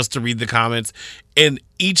just to read the comments, and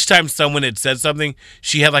each time someone had said something,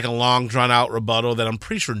 she had like a long drawn out rebuttal that I'm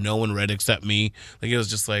pretty sure no one read except me. Like, it was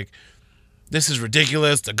just like, "This is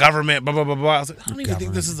ridiculous. The government, blah blah blah blah." I was like, I don't even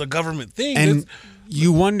think this is a government thing. And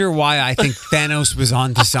you wonder why I think Thanos was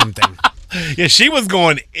onto something. Yeah, she was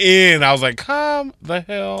going in. I was like, calm the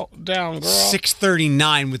hell down, girl.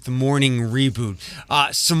 6:39 with the morning reboot.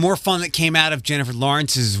 Some more fun that came out of Jennifer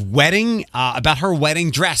Lawrence's wedding, about her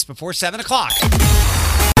wedding dress before 7 o'clock.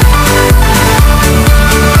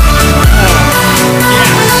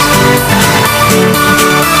 Yes.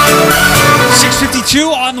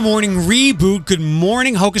 6:52 on the morning reboot. Good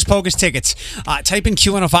morning, Hocus Pocus tickets. Type in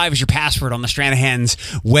Q105 as your password on the Stranahan's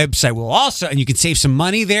website. We'll also, and you can save some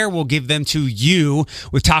money there. We'll give them to you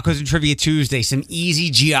with Tacos and Trivia Tuesday. Some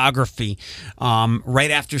easy geography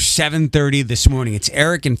right after 7:30 this morning. It's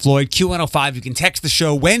Eric and Floyd, Q105. You can text the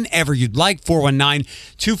show whenever you'd like,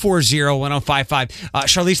 419-240-1055.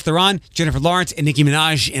 Charlize Theron, Jennifer Lawrence, and Nicki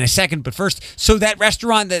Minaj in a second. But first, so that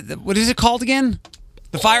restaurant, what is it called again?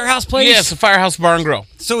 The Firehouse place? Yeah, it's the Firehouse Bar and Grill.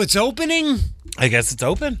 So it's opening? I guess it's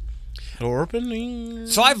open. Opening.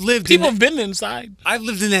 So I've lived People have been inside. I've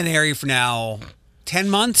lived in that area for now 10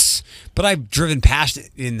 months, but I've driven past it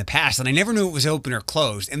in the past, and I never knew it was open or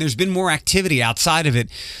closed. And there's been more activity outside of it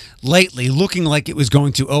lately, looking like it was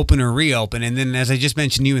going to open or reopen. And then, as I just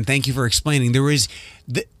mentioned to you, and thank you for explaining, there is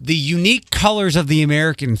the unique colors of the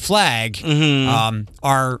American flag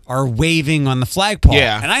are waving on the flagpole.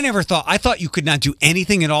 Yeah. And I thought you could not do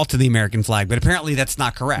anything at all to the American flag, but apparently that's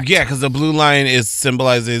not correct. Yeah, because the blue line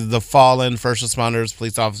symbolizes the fallen first responders,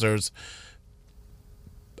 police officers.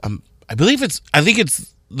 I think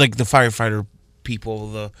it's like the firefighter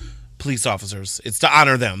people, the police officers. It's to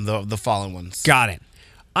honor them, the fallen ones. Got it.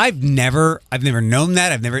 I've never known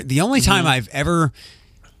that. The only time I've ever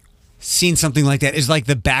seen something like that is like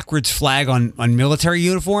the backwards flag on military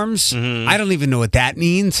uniforms. I don't even know what that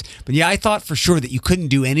means. But yeah, I thought for sure that you couldn't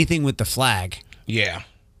do anything with the flag. Yeah.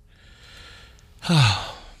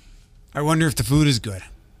 I wonder if the food is good.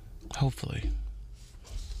 Hopefully.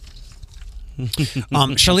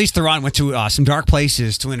 Charlize Theron went to some dark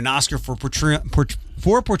places to win an Oscar for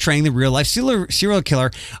portraying the real-life serial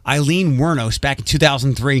killer Eileen Wuornos back in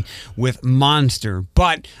 2003 with Monster.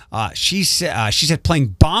 But she said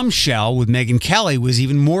playing Bombshell with Megyn Kelly was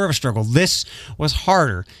even more of a struggle. This was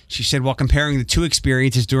harder, she said, while comparing the two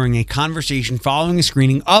experiences during a conversation following a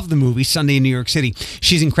screening of the movie Sunday in New York City.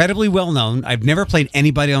 She's incredibly well-known. I've never played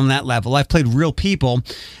anybody on that level. I've played real people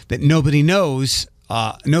that nobody knows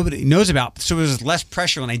about, so there was less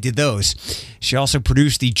pressure when I did those. She also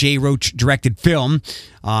produced the Jay Roach directed film.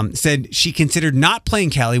 Said she considered not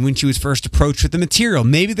playing Kelly when she was first approached with the material.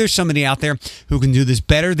 Maybe there's somebody out there who can do this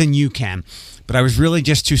better than you can, but I was really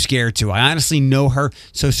just too scared to. I honestly know her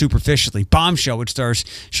so superficially. Bombshell, which stars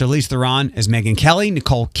Charlize Theron as Megyn Kelly,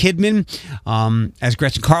 Nicole Kidman as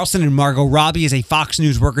Gretchen Carlson, and Margot Robbie as a Fox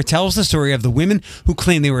News worker, tells the story of the women who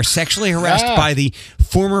claim they were sexually harassed by the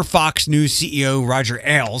former Fox News CEO Roger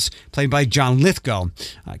Ailes, played by John Lithgow.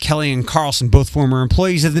 Kelly and Carlson, both former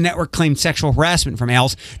employees of the network, claimed sexual harassment from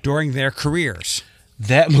Ailes during their careers.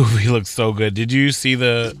 That movie looks so good. Did you see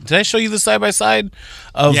did I show you the side-by-side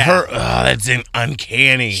of her? Oh, that's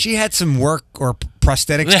uncanny. She had some work or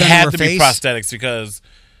prosthetics done to her face. It had to be prosthetics because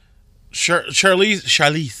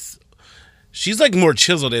Charlize, she's like more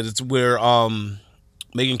chiseled. It's where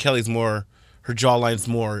Megyn Kelly's more, her jawline's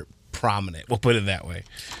more prominent. We'll put it that way.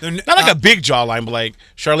 They're Not like a big jawline, but like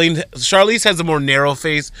Charlize has a more narrow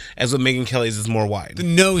face, as with Megyn Kelly's is more wide. The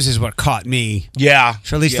nose is what caught me. Yeah.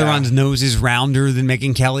 Charlize Theron's nose is rounder than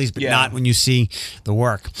Megyn Kelly's, but not when you see the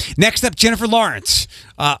work. Next up, Jennifer Lawrence.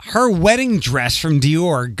 Her wedding dress from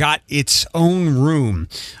Dior got its own room.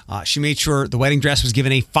 She made sure the wedding dress was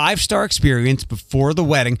given a 5-star experience before the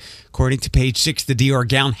wedding. According to Page 6, the Dior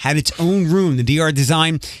gown had its own room. The Dior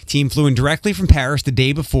design team flew in directly from Paris the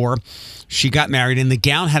day before she got married, and the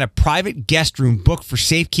gown had a private guest room booked for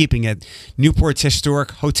safekeeping at Newport's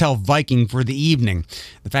historic Hotel Viking for the evening.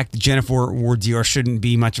 The fact that Jennifer wore Dior shouldn't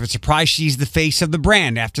be much of a surprise. She's the face of the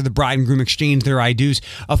brand. After the bride and groom exchanged their I-do's,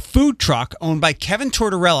 a food truck owned by Kevin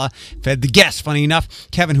Tortorella fed the guests. Funny enough,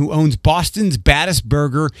 Kevin, who owns Boston's Baddest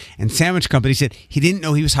Burger and Sandwich Company, said he didn't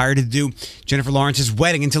know he was hired to do Jennifer Lawrence's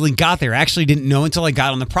wedding until he got there. Actually didn't know until I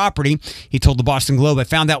got on the property. He told the Boston Globe, I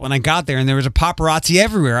found out when I got there and there was a paparazzi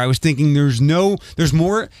everywhere. I was thinking there's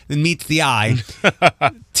more than meets the eye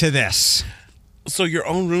to this. So your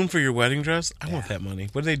own room for your wedding dress? I want that money.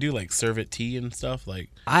 What do they do? Like serve it tea and stuff? Like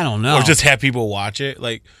I don't know. Or just have people watch it?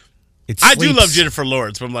 Like I do love Jennifer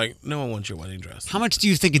Lawrence, but I'm like, no one wants your wedding dress. How much do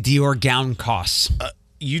you think a Dior gown costs?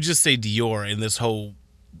 You just say Dior and this whole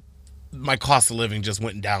my cost of living just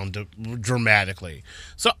went down dramatically.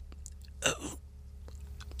 So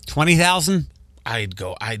 $20,000?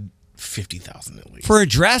 I'd 50,000 at least. For a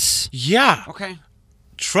dress? Yeah. Okay.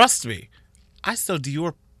 Trust me. I sell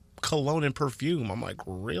Dior cologne and perfume. I'm like,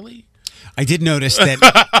 really? I did notice that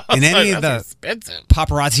in any of the expensive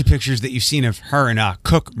paparazzi pictures that you've seen of her and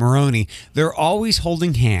Cook Maroney, they're always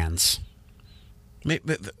holding hands.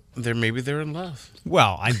 Maybe they're in love.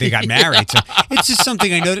 Well, they got married, so it's just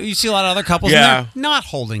something I know. You see a lot of other couples, and they're not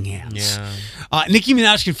holding hands. Yeah. Nicki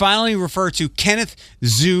Minaj can finally refer to Kenneth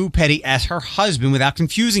Zoo Petty as her husband without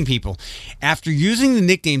confusing people. After using the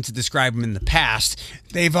nickname to describe him in the past,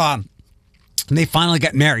 they finally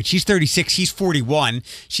got married. She's 36. He's 41.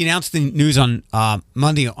 She announced the news on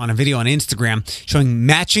Monday on a video on Instagram showing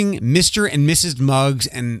matching Mr. and Mrs. mugs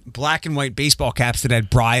and black and white baseball caps that had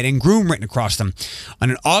bride and groom written across them. On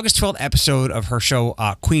an August 12th episode of her show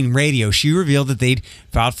Queen Radio, she revealed that they'd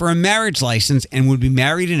filed for a marriage license and would be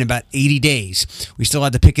married in about 80 days. We still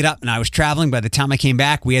had to pick it up, and I was traveling. By the time I came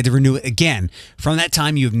back, we had to renew it again. From that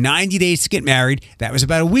time, you have 90 days to get married. That was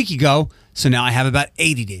about a week ago. So now I have about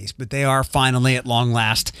 80 days, but they are finally at long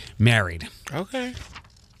last married. Okay.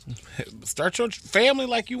 Start your family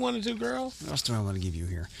like you wanted to, girl. What else do I want to give you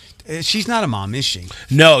here? She's not a mom, is she?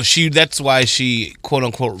 No, that's why she, quote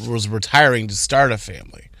unquote, was retiring to start a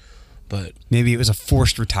family. But maybe it was a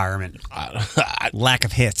forced retirement. Lack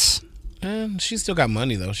of hits. And she still got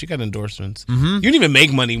money, though. She got endorsements. Mm-hmm. You don't even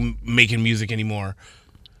make money making music anymore.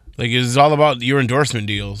 Like, it's all about your endorsement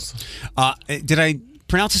deals. Did I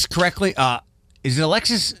pronounce this correctly? Is it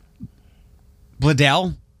Alexis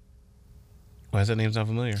Bledel? Why does that name sound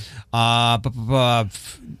familiar?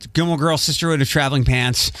 Gilmore Girls, Sisterhood of Traveling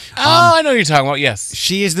Pants. I know what you're talking about, yes.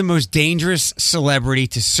 She is the most dangerous celebrity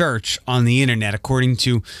to search on the internet, according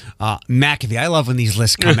to McAfee. I love when these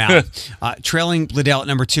lists come out. Trailing Bledel at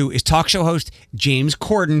number 2 is talk show host James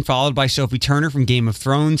Corden, followed by Sophie Turner from Game of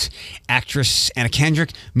Thrones, actress Anna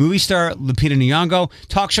Kendrick, movie star Lupita Nyong'o,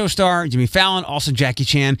 talk show star Jimmy Fallon, also Jackie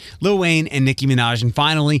Chan, Lil Wayne, and Nicki Minaj, and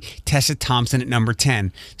finally Tessa Thompson at number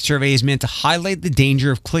 10. The survey is meant to highlight the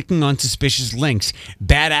danger of clicking on suspicious links.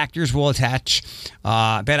 Bad actors will attach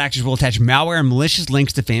malware and malicious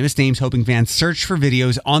links to famous names, hoping fans search for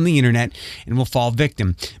videos on the internet and will fall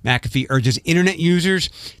victim. McAfee urges internet users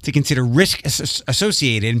to consider risk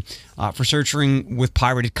associated for searching with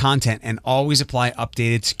pirated content and always apply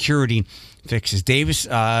updated security fixes. Davis, the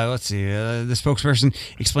spokesperson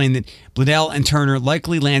explained that Bledel and Turner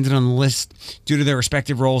likely landed on the list due to their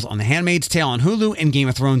respective roles on The Handmaid's Tale on Hulu and Game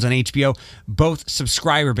of Thrones on HBO, both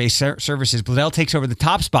subscriber-based services. Bledel takes over the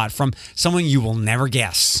top spot from someone you will never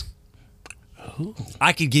guess. Ooh.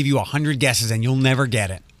 I could give you 100 guesses and you'll never get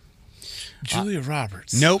it. Julia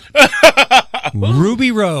Roberts. Nope.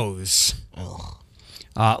 Ruby Rose.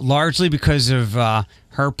 Largely because of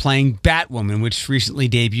her playing Batwoman, which recently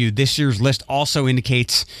debuted. This year's list also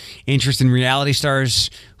indicates interest in reality stars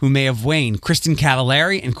who may have waned. Kristen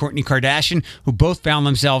Cavallari and Kourtney Kardashian, who both found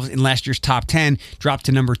themselves in last year's top 10, dropped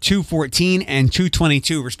to number 214 and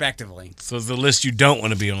 222, respectively. So it's the list you don't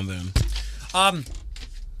want to be on then.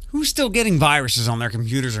 Who's still getting viruses on their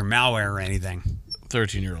computers or malware or anything?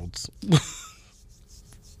 13-year-olds.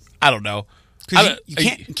 I don't know.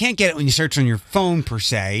 You can't get it when you search on your phone, per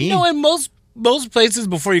se. No, in most places,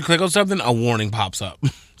 before you click on something, a warning pops up.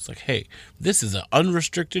 It's like, hey, this is an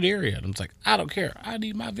unrestricted area. And I'm like, I don't care. I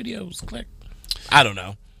need my videos. Click. I don't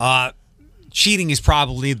know. cheating is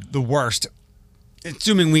probably the worst.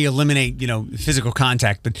 Assuming we eliminate, physical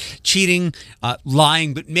contact, but cheating,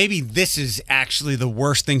 lying, but maybe this is actually the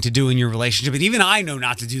worst thing to do in your relationship. And even I know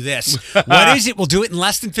not to do this. What is it? We'll do it in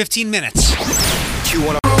less than 15 minutes.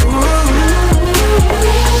 Q102.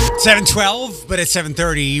 7:12, but at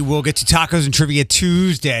 7:30, we'll get to Tacos and Trivia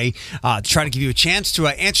Tuesday to try to give you a chance to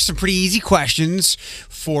answer some pretty easy questions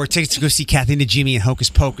for tickets to go see Kathy Najimy and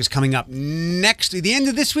Hocus Pocus coming up the end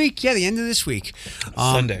of this week. Yeah, the end of this week.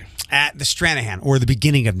 Sunday. At the Stranahan, or the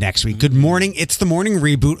beginning of next week. Good morning. It's the morning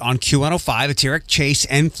reboot on Q105. It's Eric, Chase,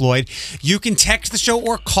 and Floyd. You can text the show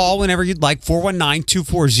or call whenever you'd like,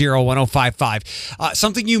 419-240-1055.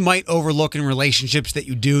 Something you might overlook in relationships that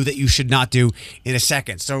you do that you should not do in a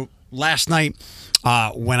second. So last night,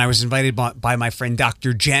 when I was invited by my friend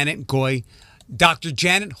Dr. Janet Hoy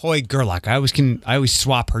Gerlach. I always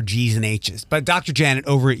swap her G's and H's. But Dr. Janet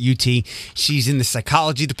over at UT, she's in the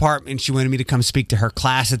psychology department. She wanted me to come speak to her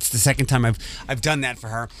class. It's the second time I've done that for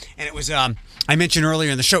her. And it was I mentioned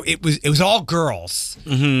earlier in the show, it was all girls.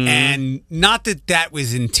 Mm-hmm. And not that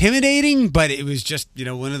was intimidating, but it was just,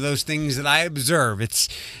 one of those things that I observe. It's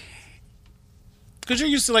because you're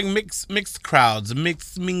used to like mixed crowds,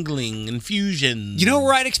 mixed mingling, and fusion. You know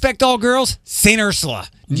where I'd expect all girls? St. Ursula,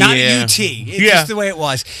 not UT. It's just the way it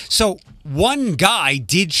was. So one guy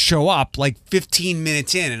did show up like 15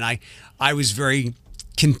 minutes in, and I was very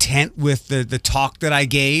content with the talk that I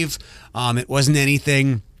gave. It wasn't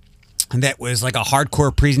anything that was like a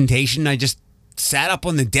hardcore presentation. I just sat up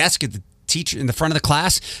on the desk at the teacher in the front of the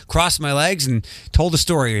class, crossed my legs, and told a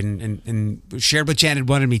story and shared what Janet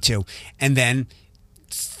wanted me to, and then.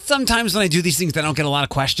 Sometimes when I do these things, I don't get a lot of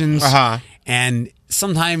questions. And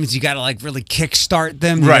sometimes you got to like really kickstart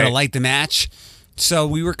them. You got to light the match. So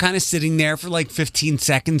we were kind of sitting there for like 15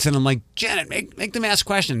 seconds, and I'm like, Janet, make them ask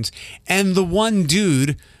questions. And the one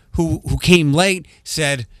dude who came late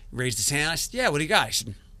raised his hand. I said, yeah, what do you got? I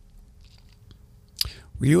said,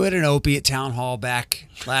 were you at an opiate town hall back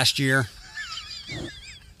last year?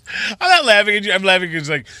 I'm not laughing at you. I'm laughing because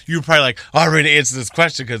like you're probably like, oh, I'm ready to answer this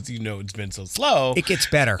question because it's been so slow. It gets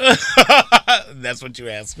better. That's what you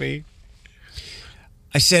asked me.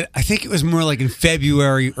 I said, I think it was more like in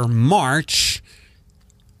February or March.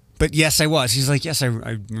 But yes, I was. He's like, yes, I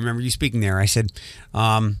remember you speaking there. I said,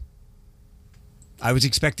 I was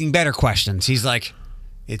expecting better questions. He's like,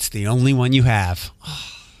 it's the only one you have.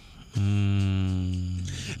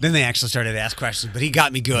 Then they actually started to ask questions, but he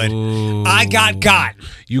got me good. Ooh. I got.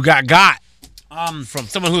 You got. From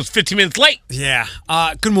someone who's 15 minutes late. Yeah.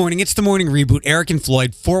 Good morning. It's the morning reboot. Eric and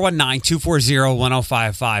Floyd,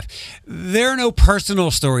 419-240-1055. There are no personal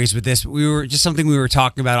stories with this, but something we were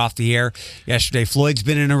talking about off the air yesterday. Floyd's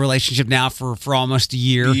been in a relationship now for almost a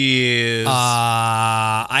year. Yes.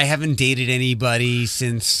 I haven't dated anybody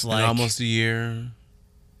since like... almost a year.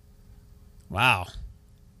 Wow.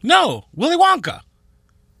 No, Willy Wonka.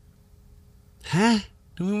 Huh?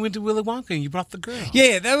 We went to Willy Wonka and you brought the girl.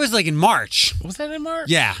 Yeah, that was like in March. Was that in March?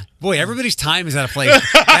 Yeah. Boy, everybody's time is out of place.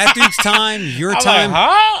 That dude's time, your time. Like,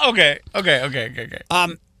 huh? Okay.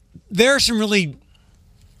 There are some really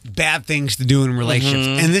bad things to do in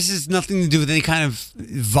relationships, and this has nothing to do with any kind of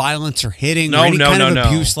violence or hitting or any kind of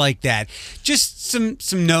abuse like that. Just some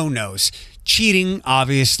no-nos. Cheating,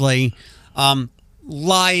 obviously.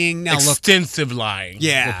 Lying. Now, extensive lying.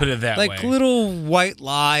 Yeah. We'll put it that way. Like little white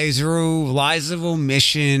lies or lies of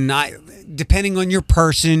omission. Depending on your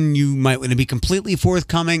person, you might want to be completely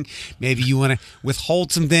forthcoming. Maybe you want to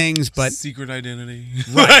withhold some things, but... Secret identity.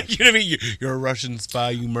 Right. You know what I mean? You're a Russian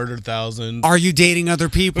spy. You murdered thousands. Are you dating other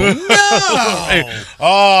people? No!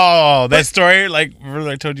 That story, like, remember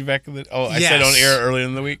I told you back in the... I said on air earlier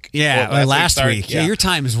in the week? Yeah, last week. Yeah, your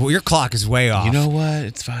clock is way off. You know what?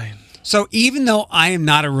 It's fine. So even though I am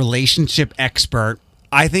not a relationship expert,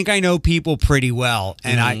 I think I know people pretty well.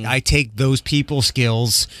 And I take those people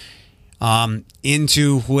skills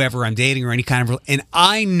into whoever I'm dating or any kind of... And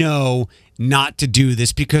I know not to do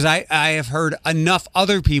this because I have heard enough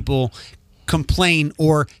other people complain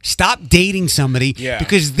or stop dating somebody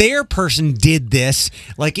because their person did this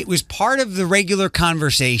like it was part of the regular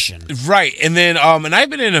conversation. Right. And then and I've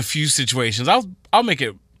been in a few situations. I'll make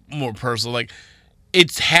it more personal. Like,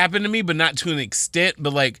 it's happened to me, but not to an extent.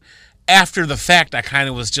 But like after the fact, I kind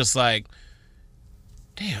of was just like,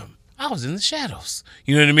 damn, I was in the shadows.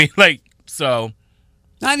 You know what I mean? Like, so.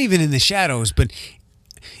 Not even in the shadows, but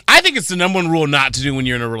I think it's the number one rule not to do when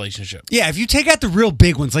you're in a relationship. Yeah, if you take out the real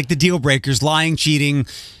big ones, like the deal breakers, lying, cheating.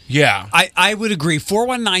 Yeah. I would agree.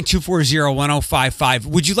 419-240-1055.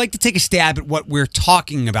 Would you like to take a stab at what we're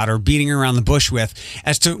talking about or beating around the bush with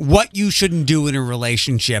as to what you shouldn't do in a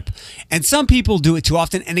relationship? And some people do it too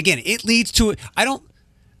often. And again, it leads to I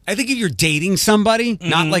think if you're dating somebody,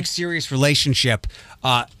 not like serious relationship,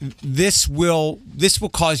 this will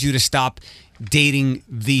cause you to stop dating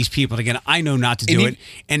these people. And again, I know not to do it.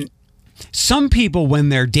 And some people, when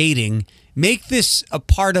they're dating, make this a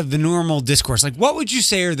part of the normal discourse. Like, what would you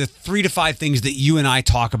say are the 3 to 5 things that you and I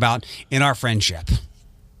talk about in our friendship?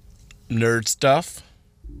 Nerd stuff.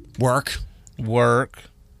 Work.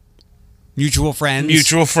 Mutual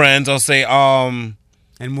friends. I'll say,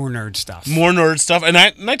 and more nerd stuff. And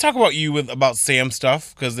I talk about you about Sam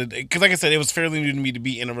stuff because like I said, it was fairly new to me to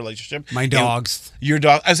be in a relationship. My dogs. Your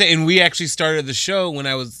dog. I say, and we actually started the show when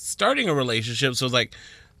I was starting a relationship. So it was like,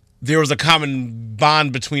 there was a common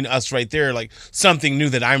bond between us right there, like something new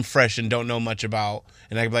that I'm fresh and don't know much about.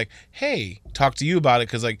 And I'd be like, hey, talk to you about it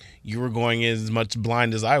because like you were going as much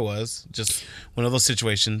blind as I was. Just one of those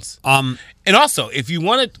situations. And also, if you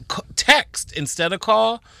want to text instead of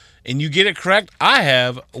call and you get it correct, I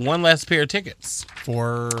have one last pair of tickets.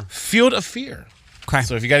 For? Field of Fear. Okay.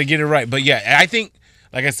 So if you got to get it right. But yeah, I think,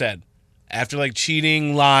 like I said, after like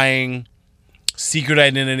cheating, lying, secret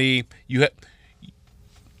identity,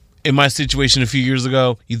 in my situation a few years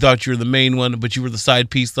ago, you thought you were the main one, but you were the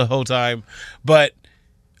side piece the whole time. But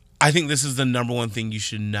I think this is the number one thing you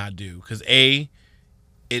should not do. Because A,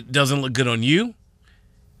 it doesn't look good on you.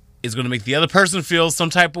 It's going to make the other person feel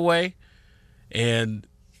some type of way. And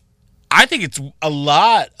I think it's a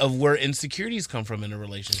lot of where insecurities come from in a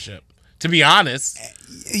relationship, to be honest.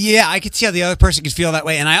 Yeah, I could see how the other person could feel that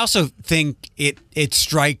way. And I also think it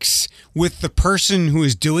strikes with the person who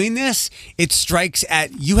is doing this, it strikes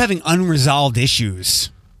at you having unresolved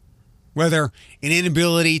issues. Whether an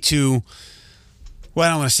inability to, well, I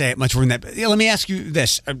don't want to say it much more than that. But let me ask you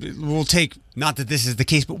this. We'll take, not that this is the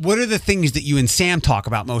case, but what are the things that you and Sam talk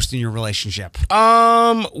about most in your relationship?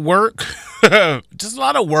 Work. Just a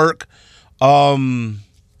lot of work. We're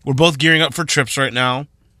both gearing up for trips right now. I'm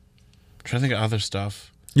trying to think of other stuff.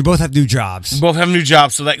 You both have new jobs. We both have new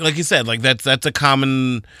jobs, so like you said, like that's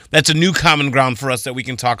a new common ground for us that we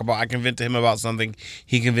can talk about. I can vent to him about something.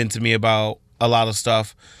 He can vent to me about a lot of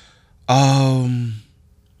stuff.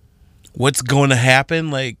 What's going to happen?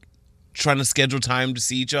 Like trying to schedule time to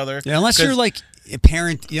see each other. Yeah, unless you're like a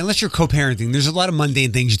parent, unless you're co-parenting, there's a lot of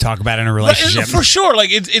mundane things you talk about in a relationship. For sure. Like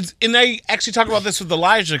it's, and I actually talk about this with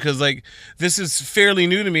Elijah because like this is fairly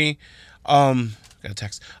new to me. Got a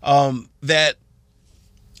text. That.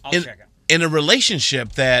 In a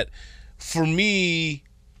relationship that, for me,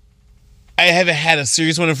 I haven't had a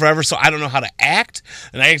serious one in forever, so I don't know how to act.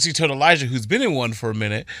 And I actually told Elijah, who's been in one for a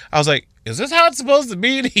minute, I was like, is this how it's supposed to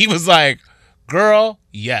be? And he was like, girl,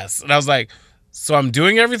 yes. And I was like, so I'm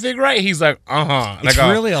doing everything right? He's like, uh-huh. And it's I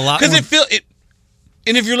go, really a lot because more...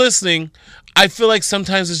 and if you're listening, I feel like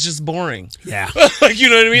sometimes it's just boring. Yeah. Like, you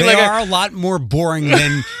know what I mean? They are a lot more boring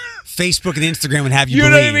than... Facebook and Instagram would have you believe.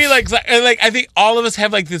 You know what I mean? Like I think all of us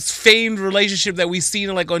have like this famed relationship that we've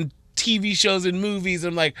seen like on TV shows and movies.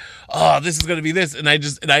 And I'm like, oh, this is gonna be this. And I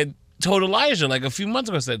told Elijah like a few months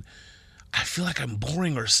ago, I said, I feel like I'm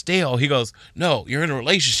boring or stale. He goes, no, you're in a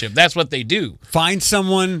relationship. That's what they do. Find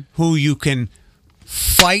someone who you can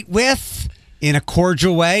fight with in a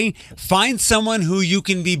cordial way. Find someone who you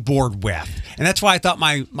can be bored with. And that's why I thought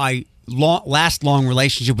my last long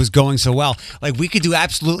relationship was going so well. Like we could do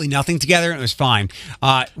absolutely nothing together and it was fine.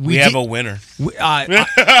 We have a winner.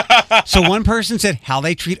 So one person said how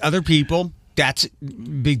they treat other people. That's a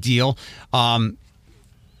big deal. Hitting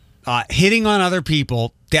on other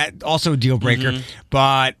people, that also a deal breaker. Mm-hmm.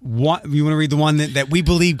 But you want to read the one that we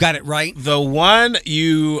believe got it right? The one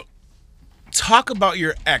you talk about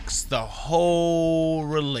your ex the whole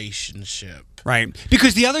relationship. Right.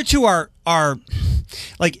 Because the other two are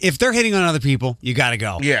like, if they're hitting on other people, you got to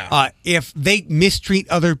go. Yeah. If they mistreat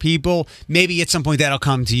other people, maybe at some point that'll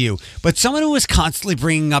come to you. But someone who is constantly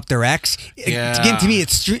bringing up their ex, again, to me,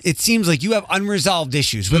 it seems like you have unresolved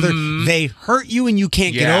issues, whether they hurt you and you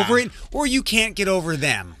can't get over it, or you can't get over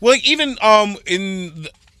them. Well, like even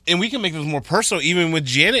and we can make this more personal, even with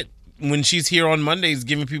Janet. When she's here on Mondays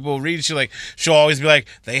giving people a read, she'll always be like,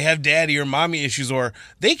 they have daddy or mommy issues, or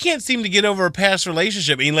they can't seem to get over a past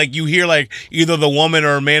relationship. And like you hear like either the woman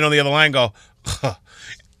or man on the other line go, huh.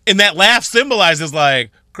 And that laugh symbolizes like,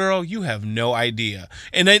 girl, you have no idea.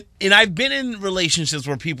 And I've been in relationships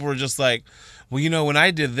where people were just like, well, you know, when I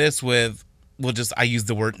did this with, I use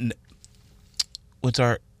the word,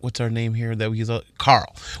 what's our name here that we use?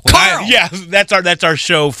 Carl. Carl! Yeah, that's our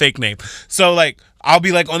show fake name. So like I'll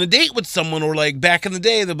be like on a date with someone, or like back in the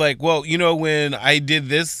day, they're like, well, when I did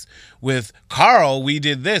this with Carl, we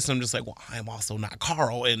did this. I'm just like, well, I'm also not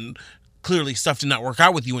Carl, and clearly stuff did not work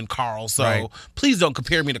out with you and Carl, so please don't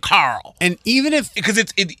compare me to Carl. And even if... Because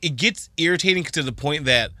it gets irritating to the point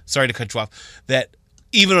that, sorry to cut you off, that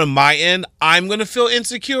even on my end, I'm going to feel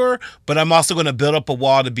insecure, but I'm also going to build up a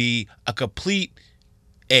wall to be a complete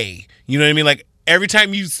A. You know what I mean? Like, every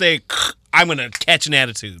time you say, I'm going to catch an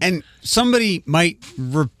attitude. And somebody might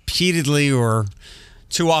repeatedly or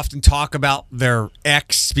too often talk about their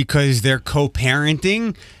ex because they're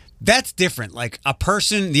co-parenting. That's different. Like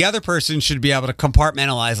the other person should be able to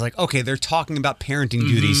compartmentalize, like, okay, they're talking about parenting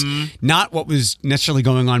duties, not what was necessarily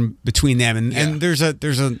going on between them. And there's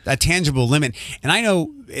a tangible limit. And I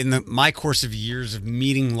know in my course of years of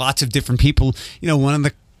meeting lots of different people, one of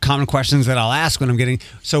the common questions that I'll ask when I'm getting,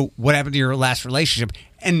 so what happened to your last relationship?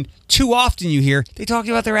 And too often you hear they talk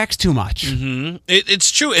about their ex too much. Mm-hmm.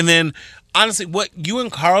 It's true. And then honestly, what you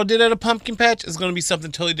and Carl did at a pumpkin patch is going to be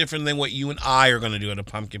something totally different than what you and I are going to do at a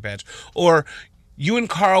pumpkin patch. Or you and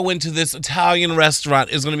Carl went to this Italian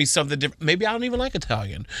restaurant is going to be something different. Maybe I don't even like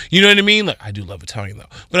Italian. You know what I mean? Like, I do love Italian though.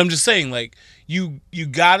 But I'm just saying, like, you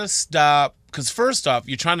got to stop. Because first off,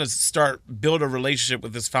 you're trying to build a relationship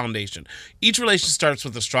with this foundation. Each relationship starts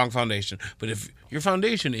with a strong foundation. But if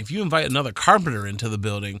you invite another carpenter into the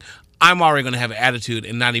building, I'm already going to have an attitude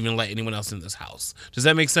and not even let anyone else in this house. Does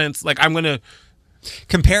that make sense? Like, I'm going to...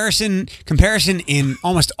 Comparison in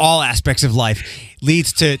almost all aspects of life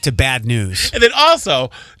leads to bad news. And then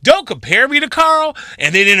also, don't compare me to Carl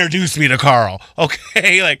and then introduce me to Carl.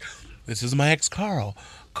 Okay? Like, this is my ex Carl.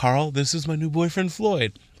 Carl, this is my new boyfriend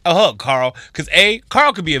Floyd. Oh, Carl. Because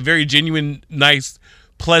Carl could be a very genuine, nice,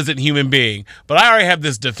 pleasant human being. But I already have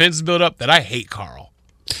this defense built up that I hate Carl.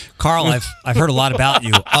 Carl, I've heard a lot about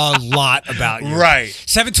you. A lot about you. Right.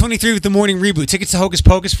 7:23 with the Morning Reboot. Tickets to Hocus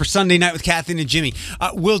Pocus for Sunday night with Kathleen and Jimmy.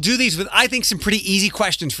 We'll do these with, I think, some pretty easy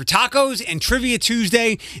questions for tacos and Trivia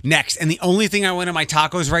Tuesday next. And the only thing I want in my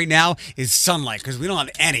tacos right now is sunlight, because we don't have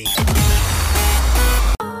any.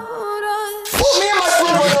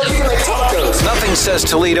 Nothing says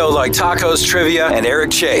Toledo like tacos, trivia, and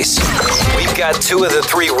Eric Chase. We've got 2 of the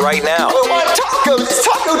 3 right now. Tacos, it's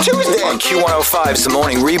Taco Tuesday on Q105's The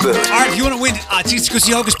Morning Reboot. All right, if you want to win tickets to go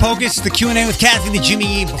see Hocus Pocus, the Q&A with Kathy and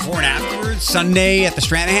Jimmy before and afterwards, Sunday at the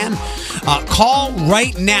Stranahan, call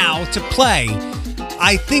right now to play.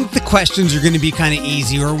 I think the questions are going to be kind of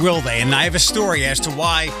easy, or will they? And I have a story as to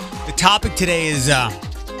why. The topic today is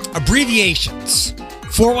abbreviations.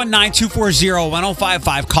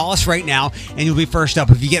 419-240-1055. Call us right now, and you'll be first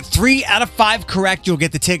up. If you get 3 out of 5 correct, you'll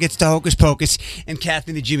get the tickets to Hocus Pocus and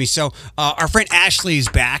Kathy and Jimmy. So our friend Ashley is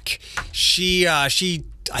back. She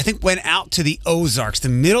I think went out to the Ozarks, the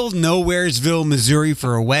middle of Nowheresville, Missouri,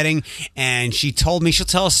 for a wedding, and she told me she'll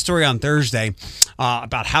tell us a story on Thursday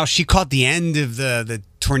about how she caught the end of the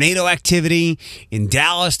tornado activity in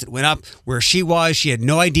Dallas that went up where she was. She had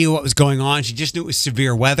no idea what was going on. She just knew it was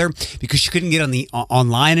severe weather because she couldn't get on the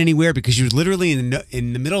online anywhere because she was literally in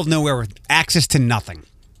the middle of nowhere with access to nothing.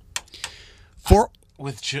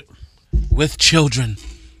 With children.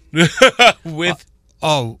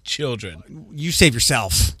 Children. You save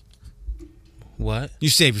yourself. What? You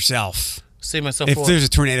save yourself. Save myself. If there's a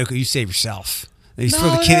tornado, you save yourself. You throw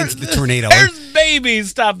the kid into the tornado. There's babies.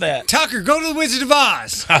 Stop that. Tucker, go to the Wizard of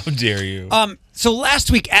Oz. How dare you? So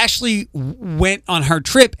last week, Ashley went on her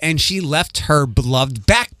trip, and she left her beloved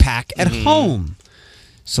backpack at home.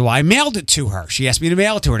 So I mailed it to her. She asked me to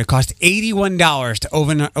mail it to her, and it cost $81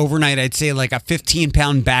 to overnight. I'd say like a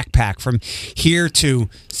 15-pound backpack from here to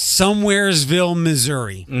Somewheresville,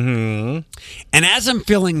 Missouri. Mm-hmm. And as I'm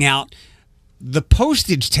filling out the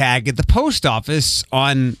postage tag at the post office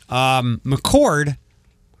on McCord,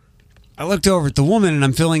 I looked over at the woman, and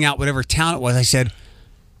I'm filling out whatever town it was. I said,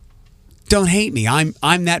 "Don't hate me. I'm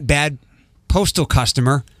that bad postal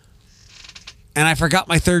customer, and I forgot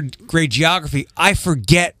my 3rd grade geography. I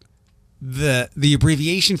forget the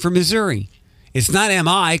abbreviation for Missouri. It's not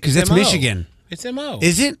MI because that's MO. Michigan. It's MO.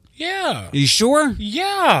 Is it? Yeah. Are you sure?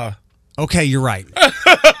 Yeah. Okay, you're right."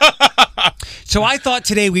 So I thought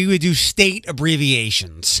today we would do state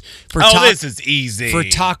abbreviations. This is easy. For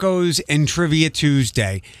Tacos and Trivia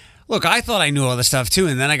Tuesday. Look, I thought I knew all this stuff too,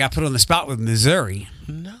 and then I got put on the spot with Missouri.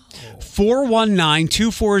 No.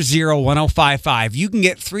 419-240-1055. You can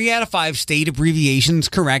get 3 out of 5 state abbreviations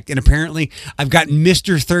correct, and apparently I've got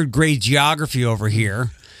Mr. 3rd grade geography over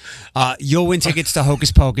here. You'll win tickets to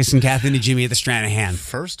Hocus Pocus and Kathleen and Jimmy at the Stranahan.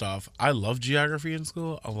 First off, I love geography in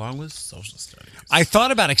school along with social studies. I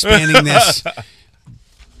thought about expanding this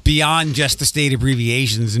beyond just the state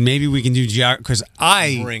abbreviations, and maybe we can do because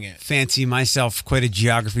I Bring it. fancy myself quite a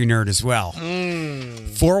geography nerd as well.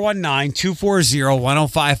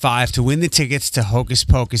 419-240-1055 to win the tickets to Hocus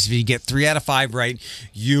Pocus. If you get 3 out of 5 right,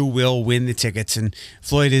 you will win the tickets. And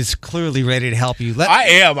Floyd is clearly ready to help you. I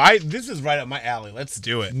am. This is right up my alley. Let's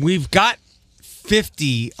do it. We've got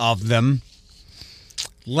 50 of them.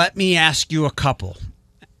 Let me ask you a couple.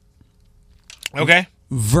 Okay.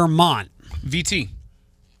 Vermont. VT.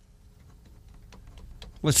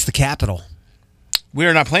 What's the capital? We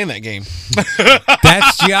are not playing that game.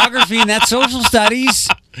 That's geography and that's social studies.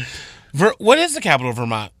 What is the capital of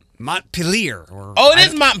Vermont? Montpelier. Oh, it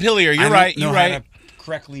is Montpelier. You're right. You're right. How to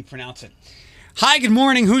correctly pronounce it. Hi, good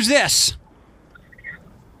morning. Who's this?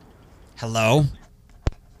 Hello?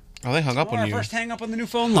 Oh, they hung up on you. First hang up on the new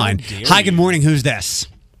phone line. Hi, good morning. Who's this?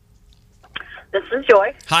 This is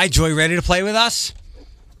Joy. Hi, Joy. Ready to play with us?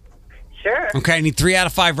 Sure. Okay, I need 3 out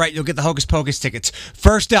of 5 right. You'll get the Hocus Pocus tickets.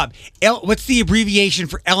 First up, what's the abbreviation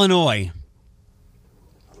for Illinois?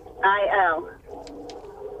 IL.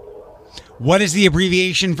 What is the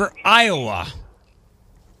abbreviation for Iowa?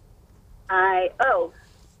 IO.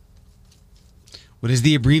 What is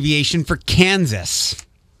the abbreviation for Kansas?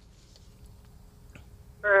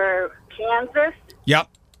 For Kansas, Yep.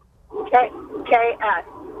 KS.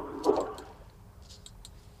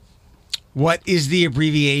 What is the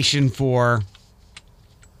abbreviation for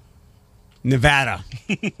Nevada?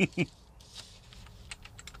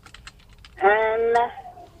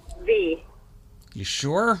 NV. You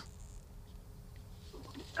sure?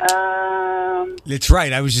 That's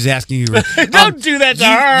right. I was just asking you. Don't do that to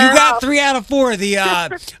her. You got 3 out of 4. The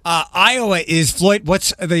Iowa is Floyd.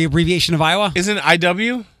 What's the abbreviation of Iowa? Isn't it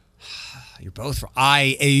IW? You're both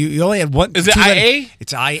IA. You only had one. Is it IA?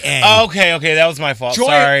 It's IA. Oh, okay. That was my fault. Joy,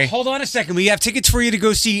 Sorry. hold on a second. We have tickets for you to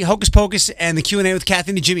go see Hocus Pocus and the Q&A with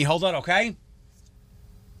Kathy and Jimmy. Hold on, okay?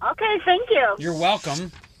 Okay, thank you. You're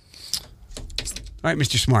welcome. All right,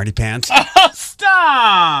 Mr. Smarty Pants. Oh,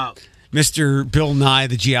 stop. Mr. Bill Nye,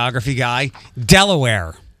 the geography guy.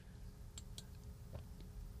 Delaware.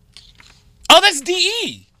 Oh, that's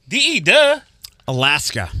DE. DE, duh.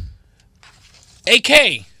 Alaska.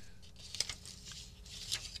 AK.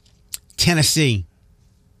 Tennessee.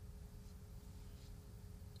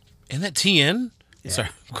 Isn't that TN? Yeah. Sorry.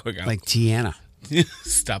 Quick out. Like Tiana.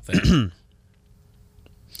 Stop that.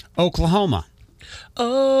 Oklahoma.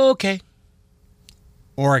 Okay.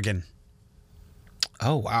 Oregon.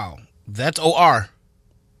 Oh, wow. That's OR.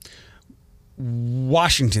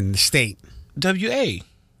 Washington, the state. WA.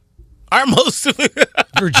 Aren't most of it?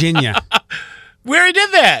 Virginia. We already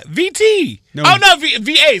did that. VT. No. Oh, no.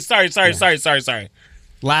 VA. Sorry.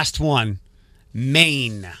 Last one.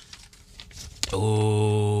 Maine.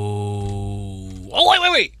 Oh,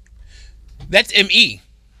 wait. That's ME.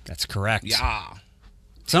 That's correct. Yeah.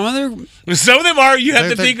 Some of them are you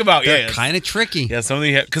have to think about. They're Yeah, kind of tricky. yeah. Some of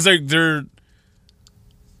them because they're.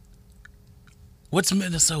 What's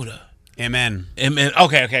Minnesota? MN.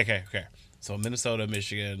 Okay. So Minnesota,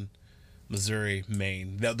 Michigan, Missouri,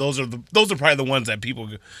 Maine. Those are probably the ones that people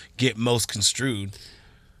get most construed.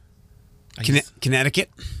 Connecticut.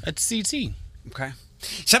 That's CT. Okay.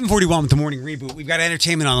 7:41 with the morning reboot. We've got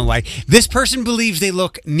entertainment on the way. This person believes they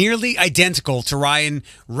look nearly identical to Ryan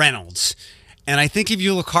Reynolds. And I think if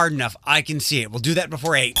you look hard enough, I can see it. We'll do that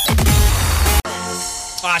before 8.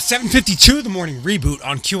 7:52 the morning reboot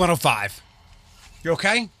on Q105. You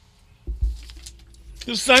okay?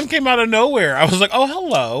 The sun came out of nowhere. I was like, oh,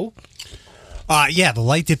 hello. Yeah, the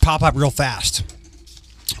light did pop up real fast.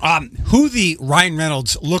 Who the Ryan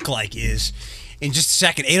Reynolds look like is in just a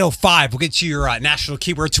second. 8:05. We'll get you your national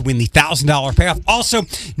keyword to win the $1,000 payoff. Also,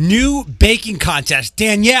 new baking contest.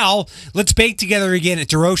 Danielle, let's bake together again at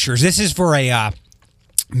DeRocher's. This is for a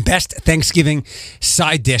best Thanksgiving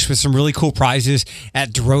side dish with some really cool prizes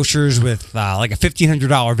at DeRocher's with like a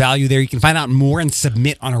 $1,500 value there. You can find out more and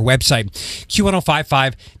submit on our website,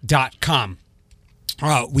 q1055.com.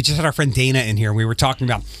 We just had our friend Dana in here. We were talking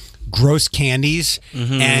about gross candies,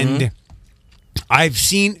 and I've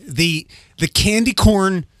seen the candy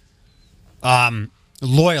corn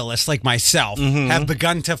loyalists like myself have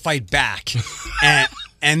begun to fight back,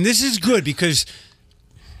 and this is good because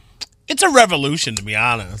it's a revolution, to be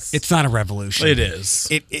honest. it's not a revolution. It is.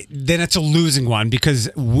 Then it's a losing one because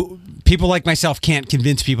people like myself can't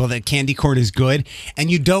convince people that candy corn is good,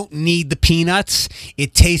 and you don't need the peanuts.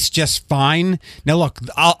 It tastes just fine. Now, look,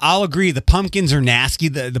 I'll agree. The pumpkins are nasty.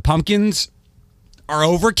 The pumpkins are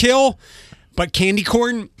overkill, but candy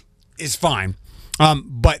corn is fine.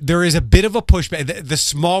 But there is a bit of a pushback. The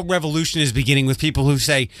small revolution is beginning with people who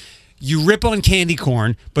say you rip on candy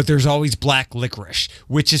corn, but there's always black licorice,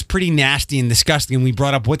 which is pretty nasty and disgusting. And we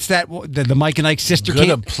brought up, what's that? The Mike and Ike sister Good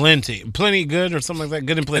candy? and plenty. Plenty good or something like that.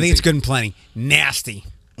 Good and I plenty. think it's Good and Plenty. Nasty.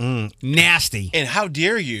 Nasty. And how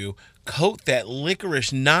dare you coat that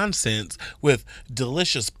licorice nonsense with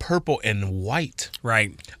delicious purple and white.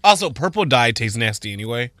 Right. Also, purple dye tastes nasty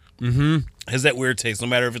anyway. Mm-hmm. Has that weird taste, no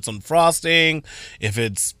matter if it's on frosting, if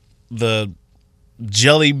it's the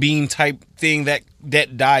jelly bean type thing,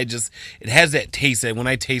 that dye just, it has that taste that when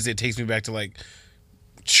I taste it, it takes me back to like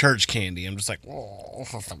church candy. I'm just like, oh,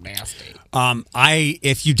 this is so nasty.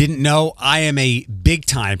 If you didn't know, I am a big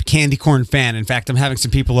time candy corn fan. In fact, I'm having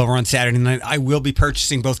some people over on Saturday night. I will be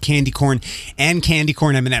purchasing both candy corn and candy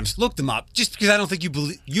corn M&Ms. Look them up, just because I don't think you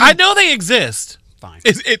believe. I know they exist. Fine.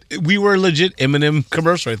 We were a legit M&M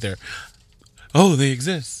commercial right there. Oh, they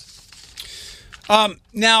exist.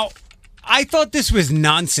 Now, I thought this was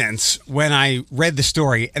nonsense when I read the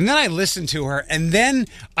story, and then I listened to her, and then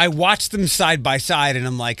I watched them side by side, and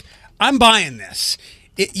I'm like, I'm buying this.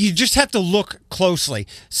 You just have to look closely.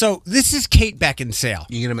 So this is Kate Beckinsale.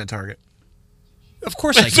 You get them at Target. Of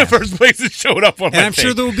course I That's can. the first place it showed up on my And I'm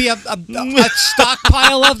sure there will be a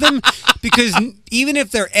stockpile of them, because even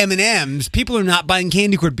if they're M&Ms, people are not buying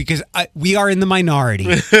candy corn because we are in the minority.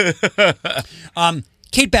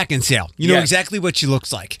 Kate Beckinsale, you know exactly what she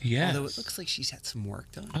looks like. Yeah. Although it looks like she's had some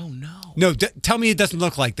work done. Oh, no. No, tell me it doesn't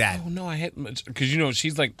look like that. Oh, no, I had much. Because,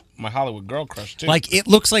 she's like my Hollywood girl crush, too. Like, it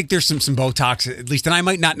looks like there's some Botox, at least, and I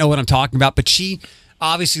might not know what I'm talking about, but she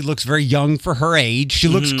obviously looks very young for her age. She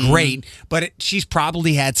looks great, but she's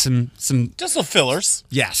probably had some... Just some fillers.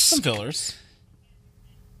 Yes. Some fillers.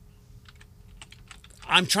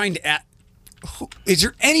 I'm trying to... Is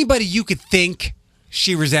there anybody you could think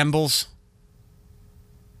she resembles?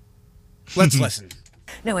 Let's listen.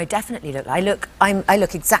 No, I definitely look. I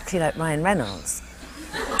look exactly like Ryan Reynolds.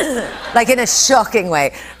 Like in a shocking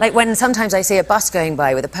way. Like when sometimes I see a bus going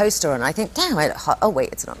by with a poster on, I think, damn, I look hot. Oh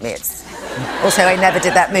wait, it's not me. It's also I never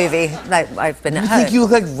did that movie. Like I've been at home. You think you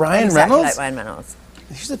look like Ryan exactly Reynolds? Like Ryan Reynolds.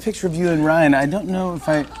 Here's a picture of you and Ryan. I don't know if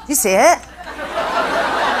I. You see it?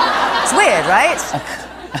 It's weird, right?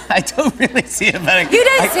 I don't really see it, but You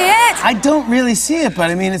don't see it? I don't really see it, but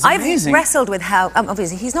I mean, it's amazing. I've wrestled with how,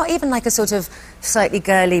 obviously, he's not even like a sort of slightly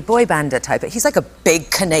girly boy bander type. He's like a big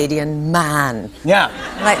Canadian man. Yeah.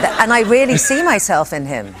 Like that, and I really see myself in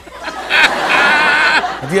him.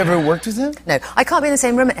 Have you ever worked with him? No, I can't be in the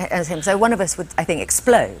same room as him, so one of us would, I think,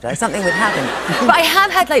 explode, or something would happen. But I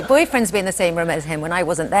have had, like, boyfriends be in the same room as him when I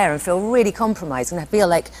wasn't there and feel really compromised and I feel,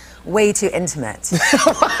 like, way too intimate.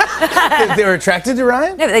 They were attracted to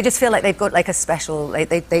Ryan? No, but they just feel like they've got, like, a special... Like,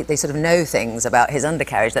 they sort of know things about his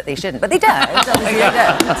undercarriage that they shouldn't. But they don't. Obviously they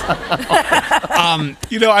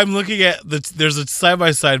don't. I'm looking at... There's a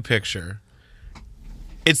side-by-side picture.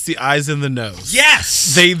 It's the eyes and the nose.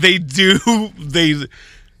 Yes! They do...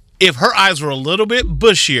 If her eyes were a little bit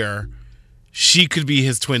bushier, she could be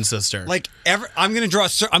his twin sister. Like, I'm going to draw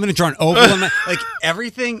an oval. On like,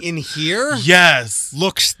 everything in here yes,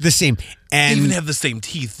 looks the same. And they even have the same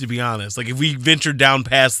teeth, to be honest. Like, if we venture down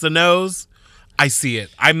past the nose, I see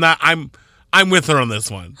it. I'm with her on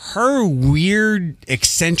this one. Her weird,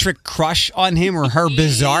 eccentric crush on him, or her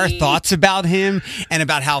bizarre thoughts about him, and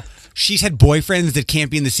about how she's had boyfriends that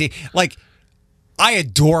can't be in the same... Like, I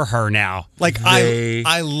adore her now. Like,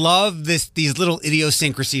 I love these little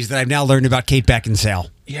idiosyncrasies that I've now learned about Kate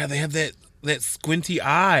Beckinsale. Yeah, they have that squinty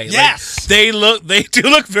eye. Yes. Like, they do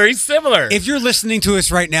look very similar. If you're listening to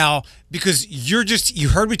us right now, because you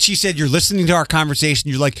heard what she said, you're listening to our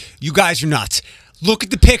conversation, you're like, you guys are nuts. Look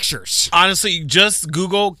at the pictures. Honestly, just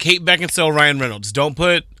Google Kate Beckinsale, Ryan Reynolds. Don't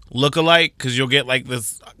put look-alike, because you'll get like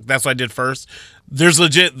this. That's what I did first. There's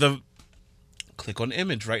legit click on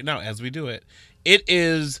image right now as we do it. It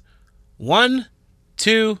is 1,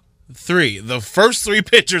 2, 3. The first 3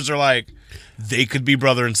 pictures are like, they could be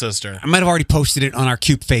brother and sister. I might have already posted it on our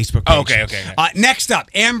Cube Facebook page. Oh, okay. Next up,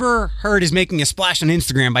 Amber Heard is making a splash on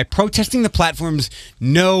Instagram by protesting the platform's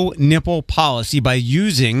no nipple policy by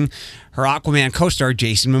using her Aquaman co-star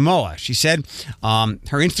Jason Momoa. She said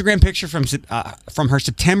her Instagram picture from her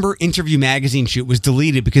September Interview magazine shoot was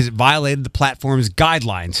deleted because it violated the platform's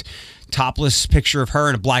guidelines. Topless picture of her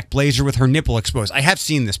in a black blazer with her nipple exposed. I have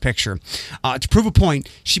seen this picture. To prove a point,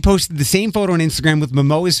 she posted the same photo on Instagram with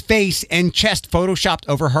Momoa's face and chest photoshopped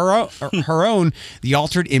over her own. The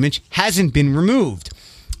altered image hasn't been removed.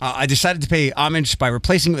 I decided to pay homage by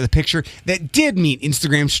replacing it with a picture that did meet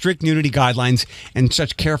Instagram's strict nudity guidelines and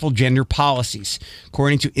such careful gender policies.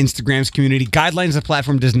 According to Instagram's community guidelines, the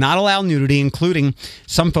platform does not allow nudity, including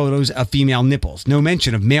some photos of female nipples. No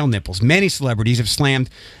mention of male nipples. Many celebrities have slammed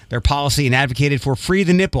their policy and advocated for Free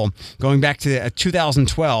the Nipple, going back to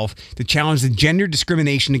 2012 to challenge the gender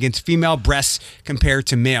discrimination against female breasts compared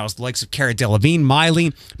to males. The likes of Cara Delevingne,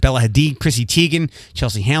 Miley, Bella Hadid, Chrissy Teigen,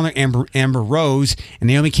 Chelsea Handler, Amber Rose, and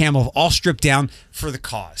Naomi Campbell have all stripped down for the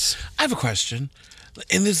cause. I have a question.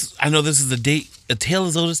 And this, I know this is a tale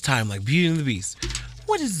as old as time, like Beauty and the Beast.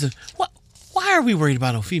 Why are we worried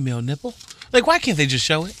about a female nipple? Like, why can't they just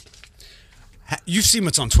show it? You've seen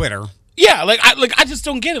what's on Twitter. Yeah, I just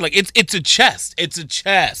don't get it. Like, it's a chest. It's a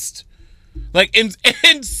chest. Like, in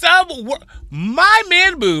my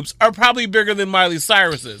man boobs are probably bigger than Miley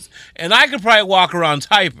Cyrus's, and I could probably walk around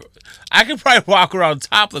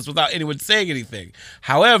topless without anyone saying anything.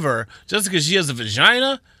 However, just because she has a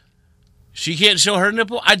vagina, she can't show her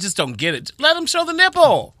nipple. I just don't get it. Let them show the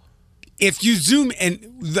nipple. If you zoom,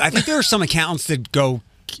 and I think there are some accounts that go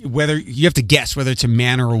whether you have to guess whether it's a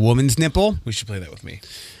man or a woman's nipple. We should play that with me.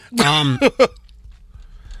 I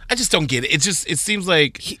just don't get it. It seems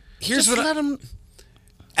like here's what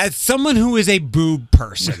as someone who is a boob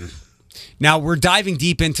person. Now we're diving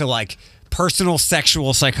deep into like personal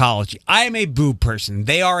sexual psychology. I am a boob person.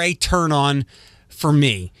 They are a turn on for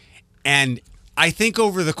me. And I think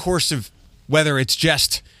over the course of whether it's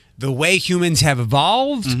just the way humans have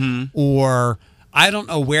evolved or I don't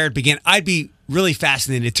know where it began. I'd be really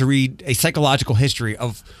fascinated to read a psychological history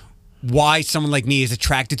of why someone like me is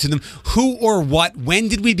attracted to them. Who or what, when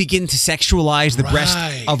did we begin to sexualize the breast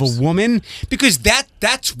of a woman? Because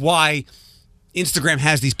that's why Instagram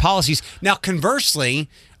has these policies. Now, conversely,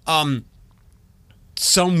 some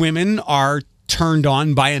women are turned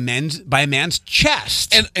on by a man's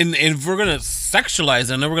chest. And if we're going to sexualize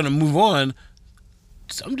it and then we're going to move on,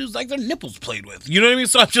 some dudes like their nipples played with. You know what I mean?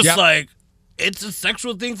 So I'm just like, it's a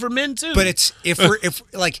sexual thing for men too. But it's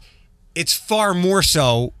it's far more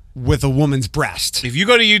so with a woman's breast. If you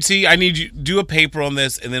go to UT, I need you to do a paper on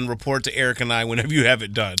this and then report to Eric and I whenever you have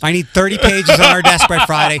it done. I need 30 pages on our desk by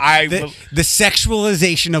Friday. The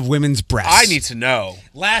sexualization of women's breasts. I need to know.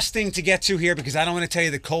 Last thing to get to here, because I don't want to tell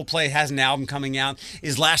you that Coldplay has an album coming out,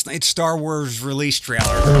 is last night's Star Wars release trailer.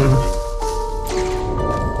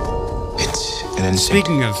 It's an instinct.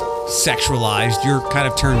 Speaking of sexualized, you're kind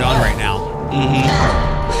of turned on right now.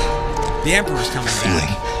 The Emperor's coming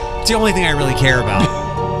back. It's the only thing I really care about.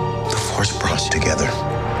 The Force brought us together.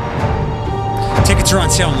 Tickets are on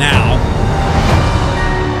sale now.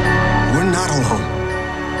 We're not alone.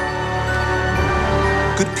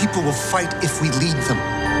 Good people will fight if we lead them.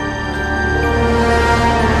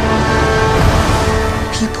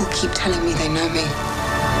 People keep telling me they know me.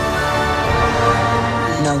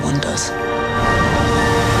 No one does.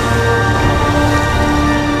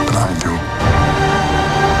 But I do.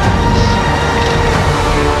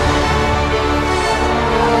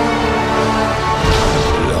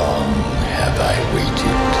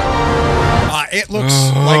 It looks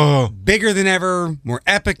like bigger than ever, more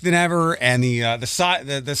epic than ever, and the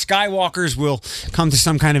Skywalkers will come to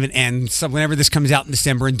some kind of an end. So whenever this comes out in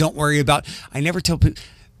December, and don't worry about. I never tell people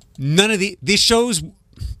none of these shows.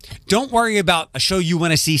 Don't worry about a show you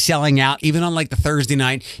want to see selling out, even on like the Thursday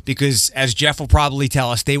night, because as Jeff will probably tell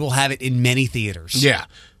us, they will have it in many theaters. Yeah.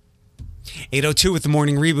 8:02 with the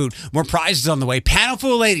morning reboot. More prizes on the way. Panel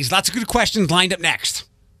full of ladies. Lots of good questions lined up next.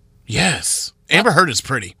 Yes. Amber Heard is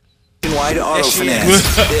pretty. Nationwide Auto Finance.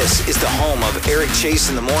 This is the home of Eric Chase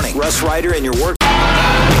in the morning. Russ Ryder and your work.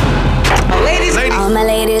 Ladies. All my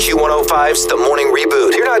ladies. Q105's The Morning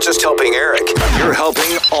Reboot. You're not just helping Eric. You're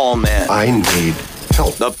helping all men. I need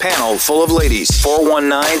help. The panel full of ladies.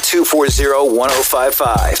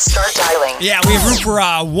 419-240-1055. Start dialing. Yeah, we have room for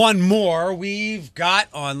one more. We've got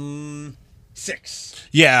on 6.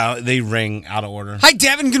 Yeah, they ring out of order. Hi,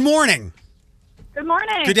 Devin. Good morning. Good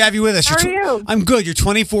morning. Good to have you with us. How are you? I'm good. You're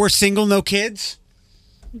 24, single, no kids?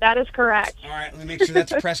 That is correct. All right, let me make sure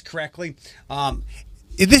that's pressed correctly.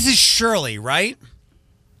 This is Shirley, right?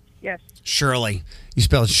 Yes. Shirley. You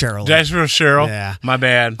spelled Cheryl. Did I spell Cheryl? Yeah. My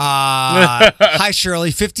bad. Hi,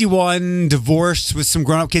 Shirley. 51, divorced with some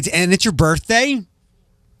grown-up kids, and it's your birthday?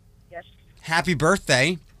 Yes. Happy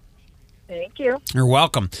birthday. Thank you. You're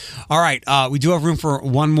welcome. All right, we do have room for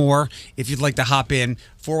one more. If you'd like to hop in,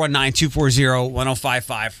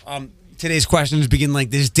 419-240-1055. Today's questions begin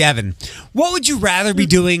like this. Devin, what would you rather be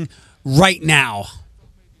doing right now?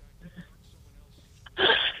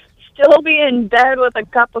 Still be in bed with a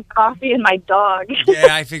cup of coffee and my dog.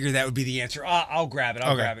 Yeah, I figured that would be the answer. I'll grab it.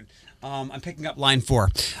 I'll grab it. I'm picking up line 4.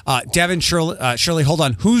 Devin, Shirley, hold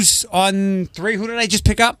on. Who's on 3? Who did I just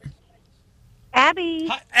pick up? Abby.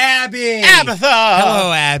 Hi, Abby. Abatha.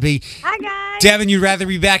 Hello, Abby. Hi, guys. Devin, you'd rather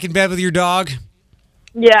be back in bed with your dog?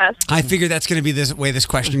 Yes. I figure that's going to be the way this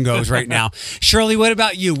question goes right now. Shirley, what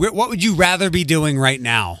about you? What would you rather be doing right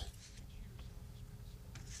now?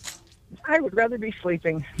 I would rather be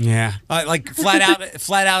sleeping. Yeah, like flat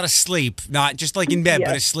out asleep, not just like in bed,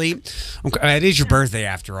 but asleep. Okay, it is your birthday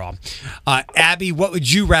after all. Abby, what would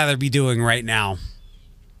you rather be doing right now?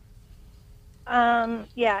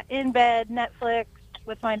 Yeah, in bed, Netflix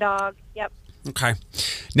with my dog. Yep. Okay.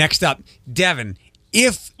 Next up, Devin,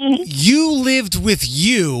 if you lived with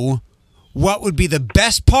you, what would be the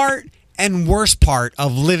best part and worst part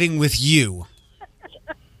of living with you?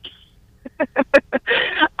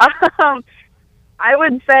 I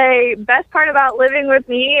would say best part about living with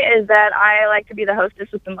me is that I like to be the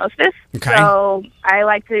hostess with the mostest. Okay. So I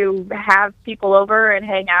like to have people over and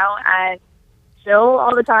hang out and chill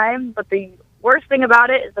all the time. But the worst thing about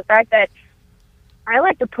it is the fact that I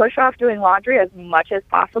like to push off doing laundry as much as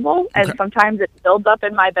possible, and sometimes it builds up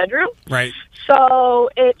in my bedroom. Right. So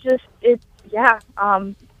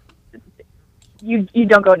you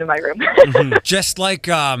don't go into my room. Just like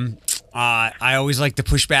I always like to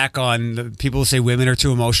push back on the people who say women are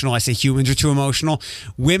too emotional. I say humans are too emotional.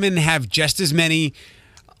 Women have just as many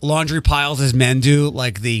laundry piles as men do,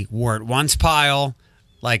 like the wore it once pile,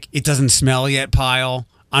 like it doesn't smell yet pile,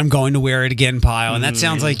 I'm going to wear it again pile. And that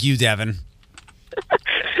sounds like you, Devin.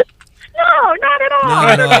 No, not at all.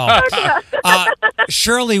 Not at all.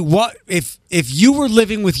 Shirley, what if you were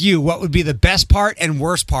living with you, what would be the best part and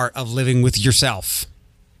worst part of living with yourself?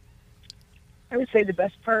 I would say the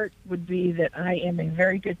best part would be that I am a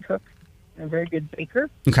very good cook and a very good baker.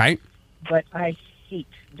 Okay. But I hate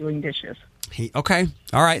doing dishes. Okay.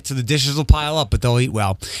 All right. So the dishes will pile up, but they'll eat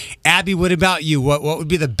well. Abby, what about you? What would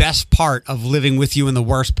be the best part of living with you and the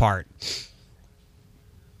worst part?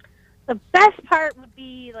 The best part would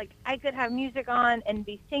be, like, I could have music on and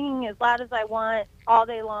be singing as loud as I want all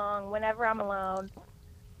day long whenever I'm alone.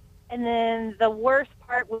 And then the worst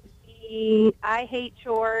part would be I hate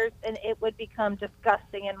chores, and it would become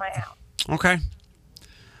disgusting in my house. Okay.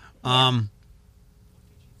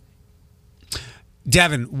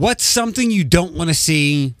 Devin, what's something you don't want to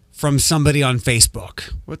see from somebody on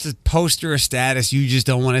Facebook? What's a post or a status you just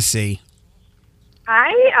don't want to see?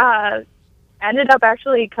 I ended up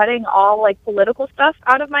actually cutting all like political stuff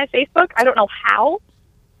out of my Facebook. I don't know how,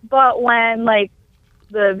 but when like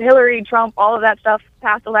the Hillary, Trump, all of that stuff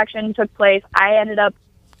past election took place, I ended up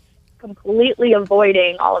completely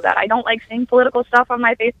avoiding all of that. I don't like seeing political stuff on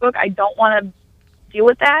my Facebook. I don't want to deal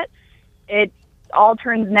with that. It all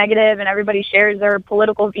turns negative and everybody shares their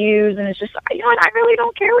political views, and it's just, you know what, I really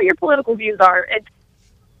don't care what your political views are.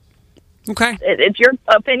 Okay. It's your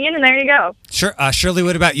opinion, and there you go. Sure. Shirley,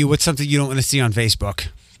 what about you? What's something you don't want to see on Facebook?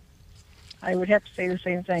 I would have to say the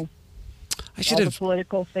same thing. All the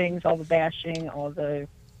political things, all the bashing, all the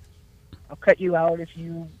I'll cut you out if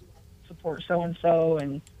you support so-and-so,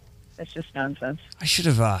 and that's just nonsense. I should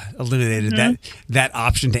have eliminated that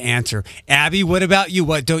option to answer. Abby, what about you?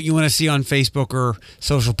 What don't you want to see on Facebook or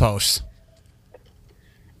social posts?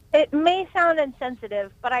 It may sound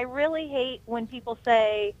insensitive, but I really hate when people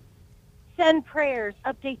say, send prayers,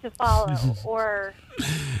 update to follow, or,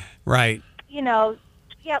 right. you know,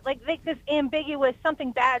 yeah, like this ambiguous,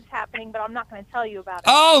 something bad's happening, but I'm not going to tell you about it.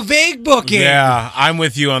 Oh, vague booking. Yeah, I'm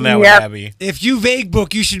with you on that one, Abby. If you vague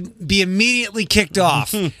book, you should be immediately kicked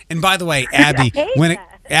off. And by the way, Abby, when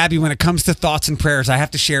it comes to thoughts and prayers, I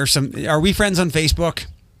have to share some. Are we friends on Facebook?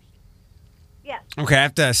 Yes. Okay, I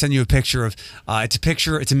have to send you a picture of.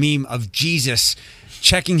 It's a meme of Jesus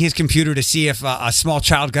checking his computer to see if a small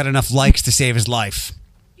child got enough likes to save his life.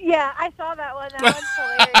 Yeah, I saw that one. That one's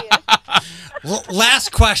hilarious.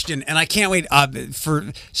 Last question, and I can't wait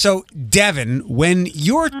So, Devin, when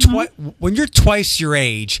you're twice your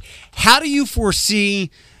age, how do you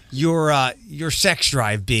foresee your sex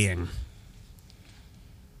drive being?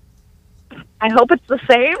 I hope it's the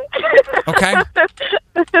same. Okay. All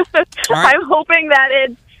right. I'm hoping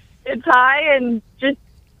that it's high and just,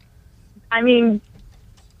 I mean,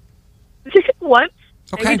 once.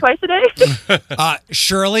 Okay. Maybe twice a day.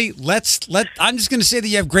 Shirley, I'm just going to say that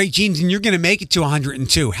you have great genes and you're going to make it to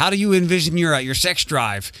 102. How do you envision your sex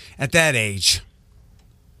drive at that age?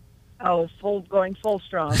 Oh, going full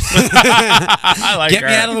strong. I like Get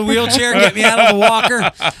me out of the wheelchair. Get me out of the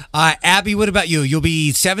walker. Abby, what about you? You'll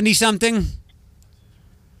be 70-something?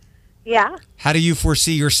 Yeah. How do you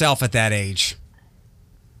foresee yourself at that age?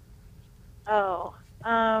 Oh,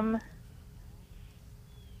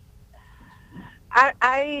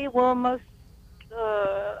 I will most.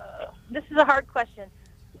 This is a hard question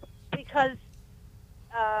because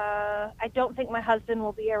I don't think my husband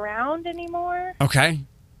will be around anymore. Okay.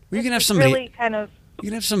 Well, you can have somebody. Really kind of. You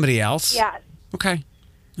can have somebody else. Yeah. Okay.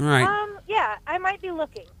 All right. Yeah, I might be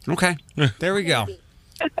looking. Okay. There we go.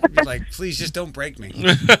 You're like, please just don't break me.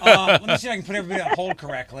 Let me see if I can put everybody on hold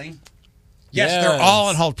correctly. Yes, they're all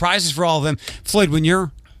on hold. Prizes for all of them. Floyd, when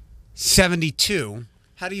you're 72,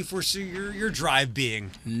 how do you foresee your drive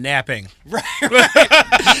being? Napping. Right.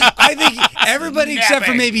 I think everybody except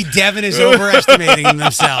for maybe Devin is overestimating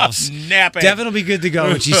themselves. Napping. Devin will be good to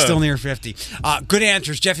go, and she's still near 50. Good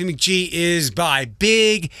answers. Jeffy McGee is by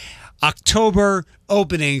big October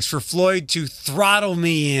openings for Floyd to throttle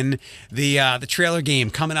me in the trailer game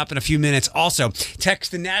coming up in a few minutes. Also,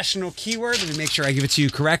 text the national keyword. Let me make sure I give it to you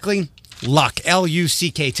correctly. Luck,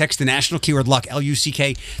 L-U-C-K. Text the national keyword luck,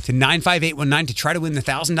 L-U-C-K, to 95819 to try to win the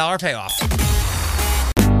 $1,000 payoff.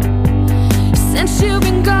 Since you've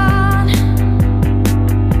been gone.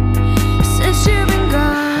 Since you've been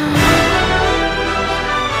gone.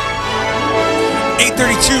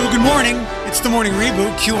 8:32, good morning. It's the Morning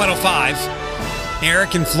Reboot, Q105.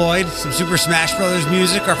 Eric and Floyd, some Super Smash Brothers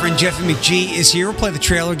music. Our friend Jeffy McGee is here. We'll play the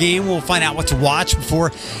trailer game. We'll find out what to watch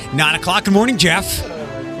before 9 o'clock. Good morning, Jeff.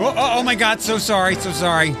 Oh my God, so sorry.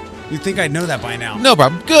 You'd think I'd know that by now. No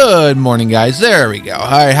problem. Good morning, guys. There we go. All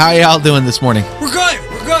right, how y'all doing this morning? We're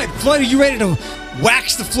good. Floyd, are you ready to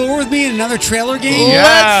wax the floor with me in another trailer game?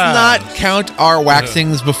 Let's not count our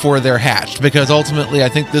waxings before they're hatched, because ultimately I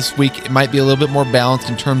think this week it might be a little bit more balanced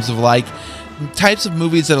in terms of like types of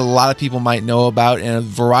movies that a lot of people might know about, and a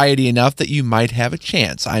variety enough that you might have a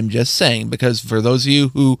chance. I'm just saying, because for those of you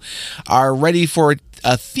who are ready for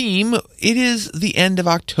a theme, it is the end of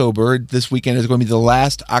October. This weekend is going to be the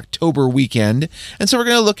last October weekend, and so we're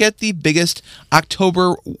going to look at the biggest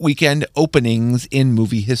October weekend openings in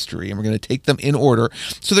movie history, and we're going to take them in order.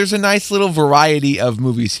 So there's a nice little variety of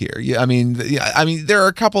movies here. I mean, there are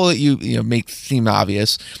a couple that you make seem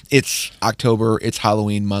obvious. It's October, it's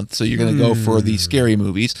Halloween month, so you're going to go for the scary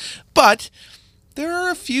movies, but there are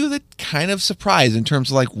a few that kind of surprise in terms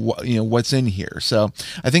of like what's in here. So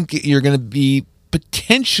I think you're going to be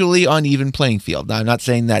potentially on even playing field. Now, I'm not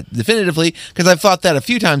saying that definitively, because I've thought that a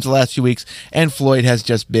few times the last few weeks, and Floyd has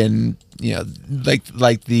just been,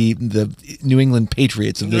 like the New England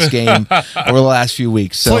Patriots of this game over the last few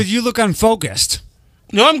weeks. So Floyd, you look unfocused.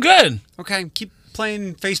 No, I'm good. Okay, keep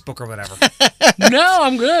playing Facebook or whatever. No,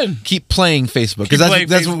 I'm good. Keep playing Facebook, because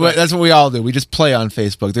that's what we all do. We just play on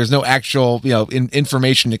Facebook. There's no actual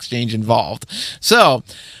information exchange involved. So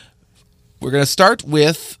we're going to start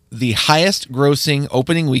with the highest grossing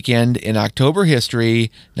opening weekend in October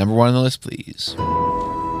history. Number one on the list, please.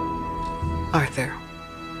 Arthur,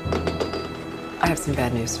 I have some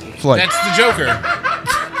bad news for you. Floyd. That's the Joker.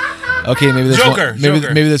 Okay, maybe this Joker.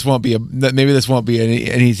 Maybe this won't be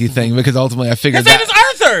an easy thing, because ultimately I figured that is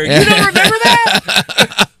Arthur. You don't remember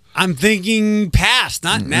that? I'm thinking past,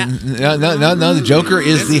 not now. No. The Joker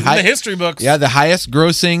is the history books. Yeah, the highest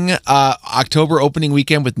grossing October opening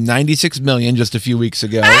weekend with $96 million just a few weeks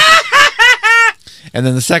ago. And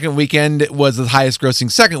then the second weekend was the highest grossing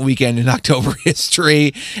second weekend in October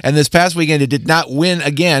history. And this past weekend, it did not win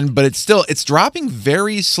again, but it's dropping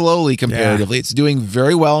very slowly comparatively. Yeah. It's doing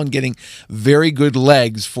very well and getting very good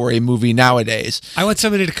legs for a movie nowadays. I want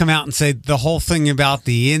somebody to come out and say the whole thing about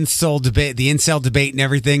the incel debate and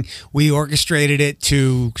everything, we orchestrated it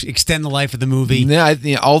to extend the life of the movie. Yeah,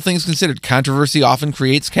 all things considered, controversy often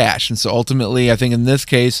creates cash. And so ultimately, I think in this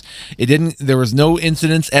case, there was no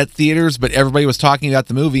incidents at theaters, but everybody was talking about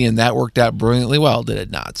the movie, and that worked out brilliantly well, did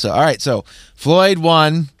it not? So, all right, so Floyd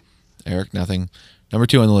won. Eric, nothing. Number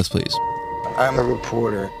two on the list, please. I'm a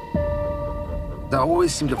reporter. I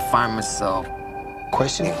always seem to find myself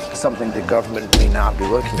questioning something the government may not be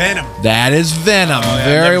looking Venom. at. That is Venom.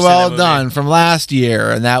 Very well done from last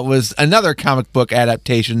year. And that was another comic book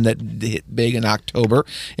adaptation that hit big in October.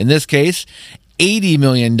 In this case, $80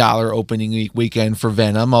 million opening weekend for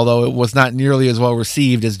Venom, although it was not nearly as well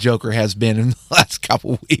received as Joker has been in the last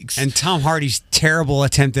couple weeks. And Tom Hardy's terrible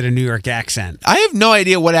attempt at a New York accent. I have no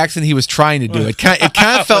idea what accent he was trying to do. It kind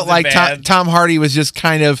of felt like Tom Hardy was just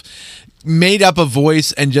kind of made up a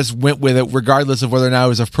voice and just went with it, regardless of whether or not it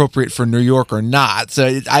was appropriate for New York or not.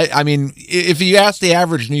 So, I mean, if you ask the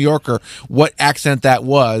average New Yorker what accent that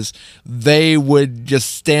was, they would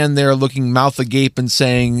just stand there looking mouth agape and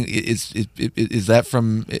saying, "Is that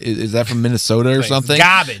from Minnesota or something?"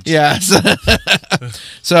 Garbage. Yes.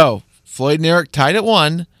 So, Floyd and Eric tied at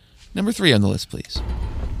one. Number three on the list, please.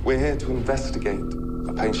 We're here to investigate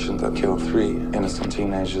a patient that killed 3 innocent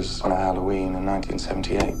teenagers on a Halloween in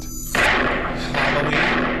 1978.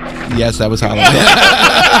 Yes, that was Halloween.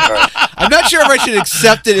 I'm not sure if I should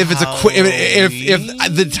accept it if it's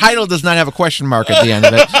if the title does not have a question mark at the end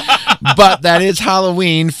of it. But that is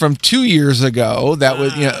Halloween from 2 years ago. That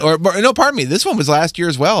was, no, pardon me. This one was last year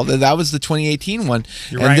as well. That was the 2018 one,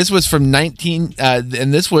 and this was from 19,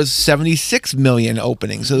 and this was 76 million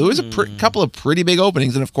openings. So there was a couple of pretty big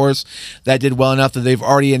openings, and of course that did well enough that they've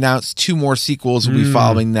already announced 2 more sequels will be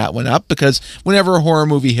following that one up. Because whenever a horror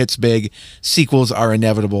movie hits big, sequels are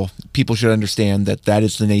inevitable. People should understand that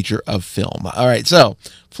is the nature of film. All right, so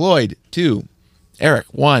Floyd 2, Eric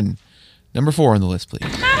 1, number 4 on the list, please.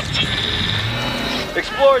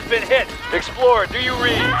 Explorer's been hit. Explorer, do you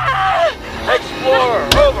read? Explorer,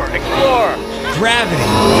 over. Explorer. Gravity.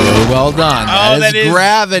 Very well done. That is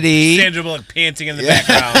Gravity. Sandra Bullock panting in the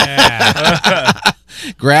background.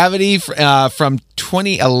 Gravity from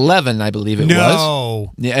 2011, I believe it was.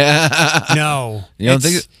 No. Yeah. No. You don't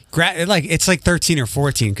think it's like 13 or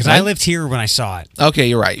 14 because I lived here when I saw it. Okay,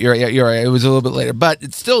 you're right. You're right. It was a little bit later, but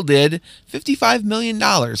it still did $55 million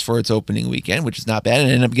for its opening weekend, which is not bad, and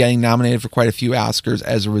ended up getting nominated for quite a few Oscars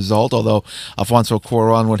as a result. Although Alfonso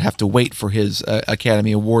Cuarón would have to wait for his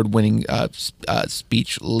Academy Award-winning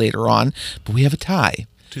speech later on, but we have a tie.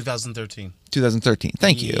 2013.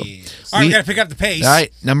 Thank you. Yes. All right, we got to pick up the pace. All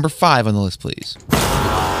right, number 5 on the list, please.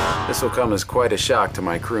 This will come as quite a shock to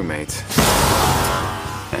my crewmates.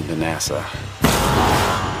 And to NASA.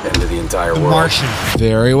 And to the entire world. Martian.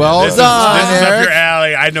 Very well done, This is up Eric. your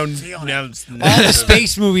alley. I know. All the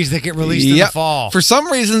space movies that get released in the fall. For some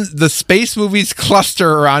reason, the space movies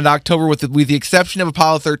cluster around October, with the exception of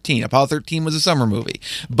Apollo 13. Apollo 13 was a summer movie,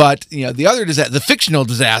 but the other the fictional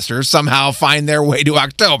disasters somehow find their way to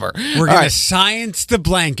October. We're going to science the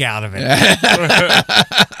blank out of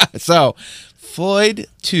it. So, Floyd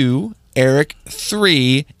 2. Eric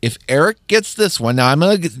 3. If Eric gets this one, now I'm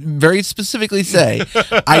going to very specifically say,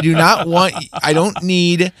 I don't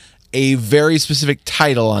need a very specific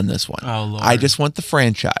title on this one. Oh, Lord. I just want the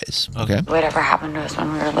franchise. Okay. Whatever happened to us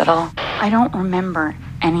when we were little, I don't remember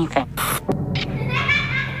anything.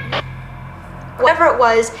 Whatever it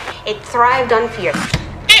was, it thrived on fear.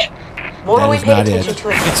 More we paid attention to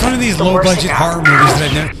it. It's one of these low-budget horror movies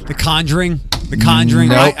that I know. The Conjuring.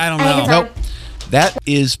 Nope. I don't know. Nope. That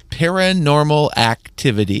is Paranormal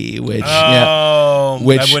Activity, which I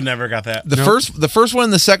would never got that. The first one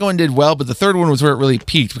and the second one did well, but the third one was where it really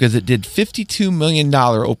peaked because it did $52 million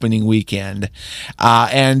opening weekend,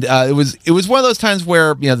 and it was one of those times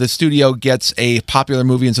where the studio gets a popular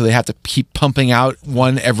movie and so they have to keep pumping out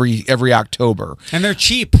one every October, and they're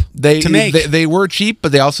cheap to make. They were cheap,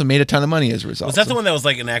 but they also made a ton of money as a result. Was that the one that was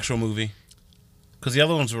like an actual movie? Because the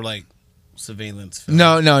other ones were like surveillance film.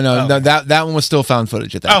 No. That one was still found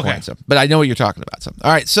footage at that point. So, but I know what you're talking about. So,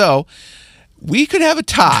 all right. So we could have a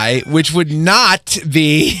tie, which would not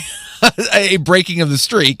be a breaking of the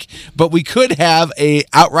streak, but we could have a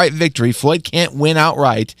outright victory. Floyd can't win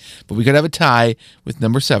outright, but we could have a tie with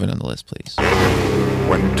number 7 on the list, please.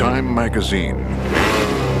 When Time magazine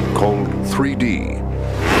called 3D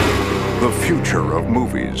the future of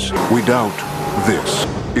movies, we doubt this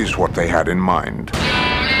is what they had in mind.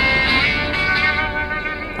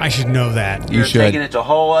 I should know that. You're taking it to a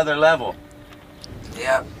whole other level.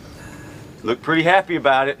 Yep. Look pretty happy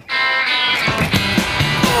about it. I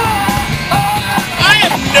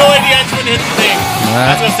have no idea that's when it hit the thing. I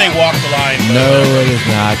was going to say walk the line. But no, it is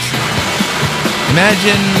not.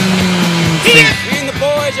 Imagine. Me and the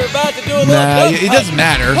boys are about to do a little. It doesn't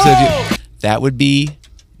matter. So that would be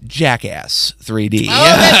Jackass 3D. Oh,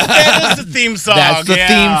 that is the theme song. That's the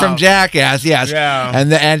theme from Jackass, yes. Yeah.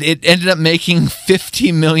 And it ended up making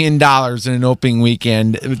 $50 million in an opening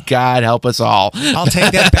weekend. God help us all. I'll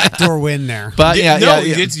take that backdoor win there. But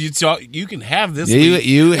you can have this.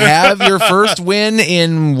 You have your first win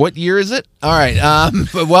in what year is it? All right.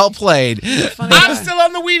 Well played. I'm still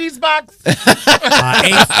on the Wheaties box.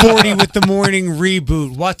 8:40 with the morning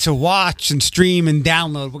reboot. What to watch and stream and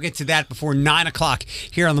download. We'll get to that before 9 o'clock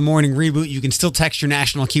here on the morning reboot. You can still text your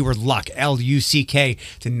national keyword LUCK, LUCK,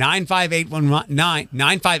 to 95819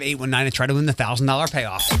 and try to win the $1,000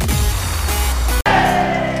 payoff.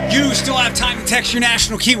 You still have time to text your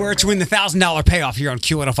national keyword to win the $1,000 payoff here on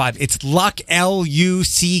Q105. It's LUCK,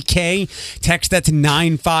 LUCK. Text that to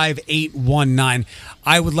 95819.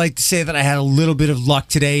 I would like to say that I had a little bit of luck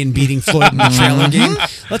today in beating Floyd in the trailer game.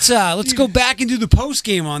 Let's go back and do the post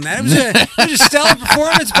game on that. It was a stellar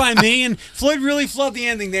performance by me, and Floyd really flubbed the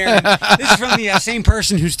ending there. And this is from the same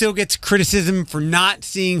person who still gets criticism for not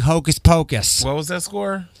seeing Hocus Pocus. What was that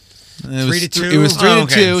score? It 3-2. It was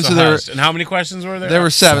 3-2. So there were, and how many questions were there? There were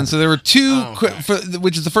 7. So there were 2,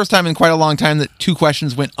 which is the first time in quite a long time that 2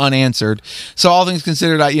 questions went unanswered. So all things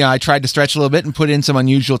considered, I tried to stretch a little bit and put in some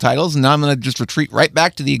unusual titles, and now I'm going to just retreat right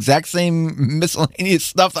back to the exact same miscellaneous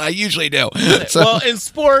stuff that I usually do. So, well, in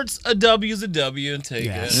sports, a W is a W, and take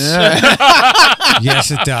it.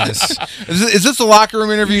 Yes, it does. Is this the locker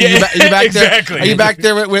room interview? Yeah, are you back exactly. there? Are you back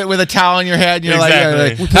there with a towel on your head? You're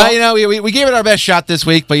Exactly. like, we gave it our best shot this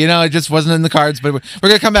week, but it just wasn't in the cards. But we're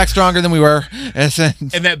going to come back stronger than we were. And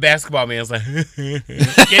that basketball man was like, "Can't do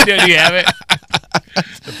it. Do you have it?"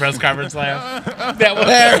 The press conference laugh. That was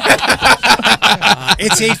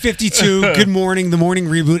It's 8:52. Good morning. The Morning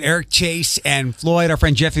Reboot. Eric Chase and Floyd, our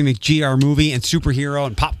friend Jeffy McGee, our movie and superhero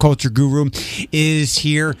and pop culture guru, is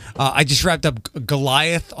here. I just wrapped up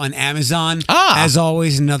Goliath on Amazon. As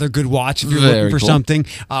always, another good watch if you're looking for something.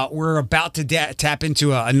 We're about to tap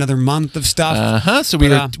into another month of stuff. So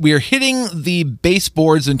we are hitting the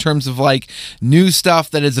baseboards in terms of like new stuff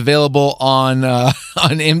that is available on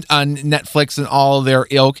Netflix and all of their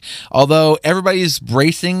ilk. Although everybody's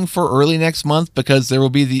bracing for early next month because there will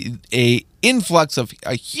be a influx of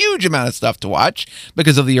a huge amount of stuff to watch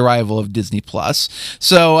because of the arrival of Disney Plus.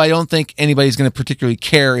 So I don't think anybody's going to particularly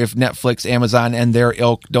care if Netflix, Amazon, and their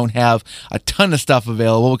ilk don't have a ton of stuff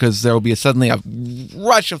available because there will be suddenly a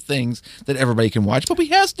rush of things that everybody can watch. But we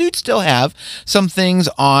do still have some things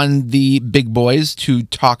on the big boys to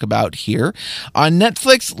talk about here. On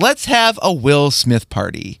Netflix, let's have a Will Smith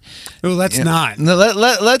party. Oh, let's not.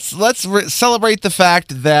 Let's celebrate the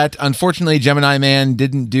fact that unfortunately Gemini Man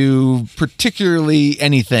didn't do particularly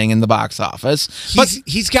anything in the box office.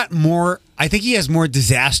 He's got more. I think he has more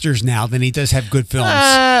disasters now than he does have good films.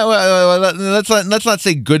 Let's not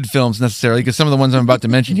say good films necessarily, because some of the ones I'm about to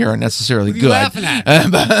mention here aren't necessarily good. What are you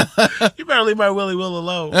laughing at? You better leave my Willy Will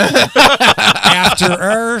alone. After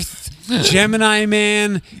Earth, Gemini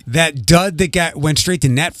Man, that dud that went straight to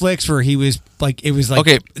Netflix, where he was like, it was like.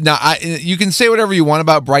 Okay, now you can say whatever you want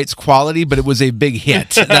about Bright's quality, but it was a big hit.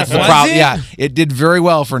 That's the problem. Yeah, it did very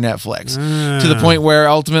well for Netflix to the point where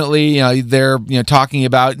ultimately, they're talking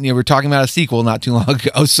about we're talking about a sequel not too long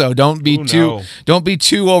ago. So don't be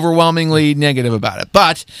too overwhelmingly negative about it.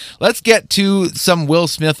 But let's get to some Will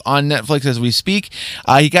Smith on Netflix as we speak.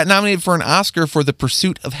 He got nominated for an Oscar for The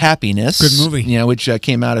Pursuit of Happiness. Good movie. Which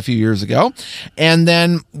came out a few years ago. And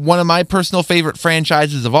then one of my personal favorite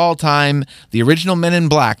franchises of all time, the original Men in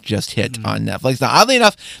Black, just hit on Netflix. Now, oddly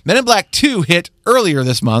enough, Men in Black 2 hit earlier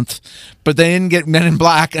this month, but they didn't get Men in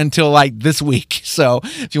Black until like this week. So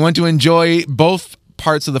if you want to enjoy both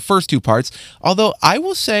parts of the first 2 parts, although I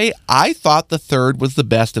will say I thought the third was the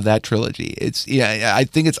best of that trilogy. I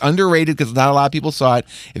think it's underrated because not a lot of people saw it.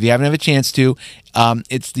 If you haven't had a chance to,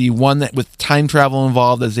 it's the one that with time travel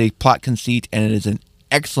involved as a plot conceit, and it is an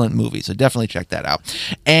excellent movie. So definitely check that out.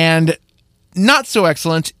 And not so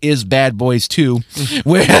excellent is Bad Boys 2.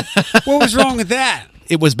 Where what was wrong with that?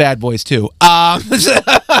 It was Bad Boys 2. I'm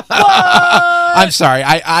sorry.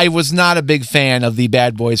 I was not a big fan of the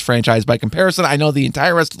Bad Boys franchise by comparison. I know the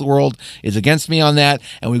entire rest of the world is against me on that,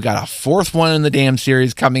 and we've got a 4th one in the damn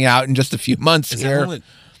series coming out in just a few months Is here. that one that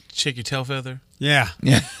shake your tail feather? Yeah.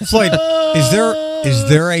 Floyd, is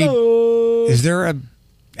there a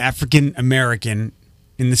African American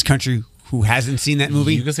in this country who hasn't seen that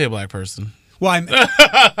movie? You can say a black person. Well,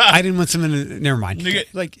 I didn't want something to. Never mind.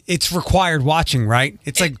 Like, it's required watching, right?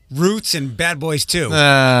 It's like Roots and Bad Boys 2.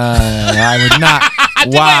 I would not.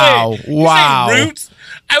 Wow. Wow. Roots?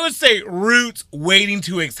 I would say Roots waiting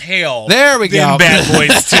to exhale. There we go. Bad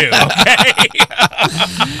Boys 2. Okay.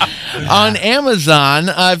 On Amazon,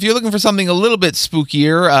 if you're looking for something a little bit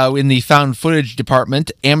spookier in the found footage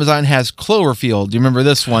department, Amazon has Cloverfield. Do you remember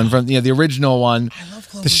this one from the original one?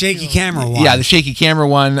 The shaky camera one. Yeah, the shaky camera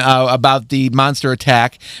one about the monster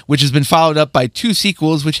attack, which has been followed up by 2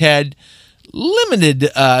 sequels, which had limited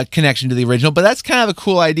connection to the original, but that's kind of a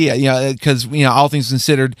cool idea, because all things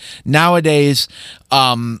considered, nowadays,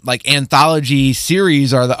 like anthology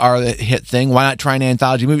series are the hit thing. Why not try an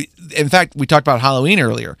anthology movie? In fact, we talked about Halloween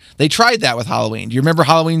earlier. They tried that with Halloween. Do you remember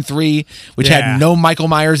Halloween 3, which had no Michael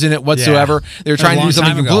Myers in it whatsoever? Yeah. They were trying to do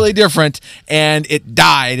something completely different, and it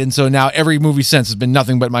died. And so now every movie since has been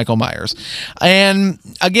nothing but Michael Myers. And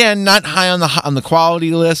again, not high on the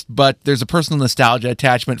quality list, but there's a personal nostalgia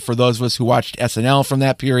attachment for those of us who watched SNL from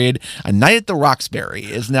that period. A Night at the Roxbury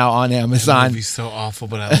is now on Amazon. That movie's so awful,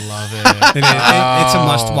 but I love it. It's a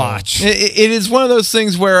must watch. It is one of those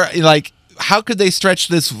things where, like, how could they stretch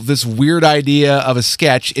this weird idea of a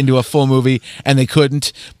sketch into a full movie, and they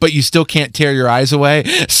couldn't, but you still can't tear your eyes away?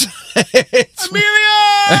 Emilio!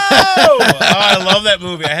 Oh, I love that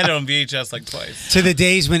movie. I had it on VHS like twice. To the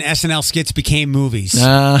days when SNL skits became movies.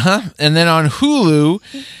 And then on Hulu,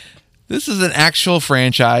 this is an actual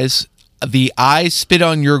franchise. The I Spit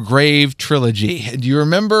on Your Grave trilogy. Do you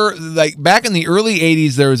remember, like, back in the early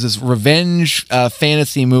 80s, there was this revenge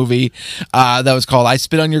fantasy movie that was called I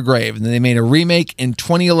Spit on Your Grave. And then they made a remake in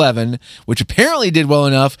 2011, which apparently did well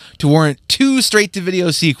enough to warrant 2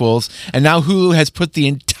 straight-to-video sequels. And now Hulu has put the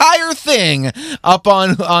entire thing up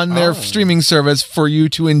on their streaming service for you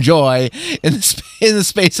to enjoy in the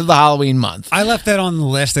space of the Halloween month. I left that on the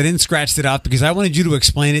list. I didn't scratch it up because I wanted you to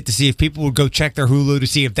explain it to see if people would go check their Hulu to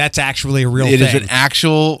see if that's actually a real thing. It is an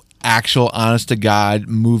actual honest to God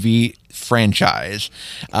movie franchise.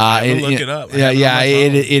 Look it up.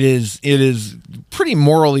 It is pretty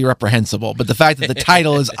morally reprehensible, but the fact that the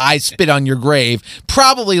title is I Spit on Your Grave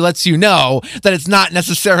probably lets you know that it's not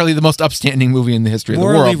necessarily the most upstanding movie in the history of the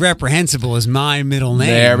world. Morally reprehensible is my middle name.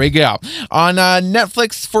 There we go. On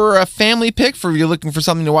Netflix, for a family pick, for you're looking for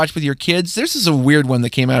something to watch with your kids, this is a weird one that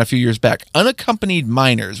came out a few years back. Unaccompanied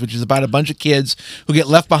Minors, which is about a bunch of kids who get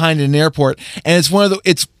left behind in an airport, and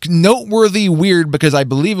it's noteworthy weird because I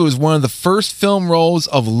believe it was one of the first film roles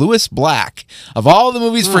of Louis Black. Of all the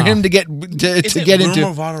movies for him to get into. Is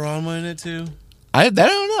Valderrama in it too? I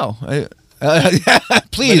don't know.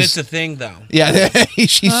 Please. But it's a thing, though. Yeah,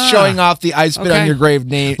 she's showing off the I Spit on Your Grave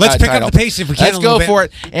name. Let's pick title. up the pace if we can. Let's go for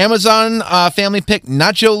it. Amazon family pick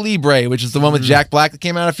Nacho Libre, which is the one with Jack Black that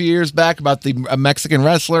came out a few years back about the Mexican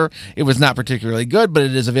wrestler. It was not particularly good, but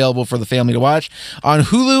it is available for the family to watch. On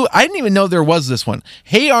Hulu, I didn't even know there was this one.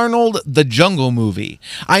 Hey Arnold, the Jungle Movie.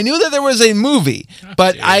 I knew that there was a movie,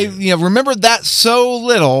 but I remembered that so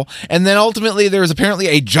little. And then ultimately, there was apparently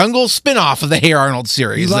a jungle spinoff of the Hey Arnold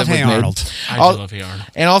series. You love Hey Arnold. I do love Hey Arnold.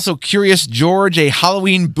 And also, Curious George, a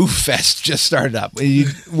Halloween Boof Fest just started up. I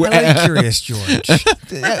like Curious George. All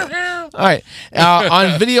right.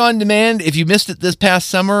 On video on demand, if you missed it this past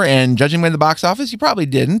summer, and judging by the box office, you probably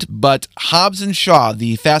didn't, but Hobbs and Shaw,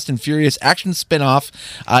 the Fast and Furious action spinoff,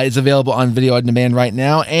 is available on video on demand right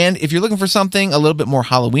now. And if you're looking for something a little bit more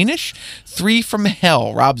Halloweenish, 3 from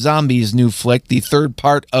Hell, Rob Zombie's new flick, the third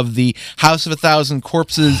part of the House of a Thousand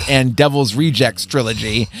Corpses and Devil's Rejects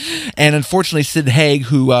trilogy. And unfortunately, Sid Haig,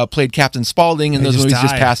 who played Captain Spaulding in those movies,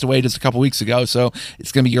 just passed away just a couple weeks ago. So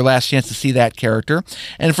it's going to be your last chance to see that character.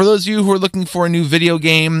 And for those of you who are looking for a new video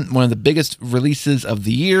game, one of the biggest releases of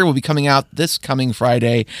the year will be coming out this coming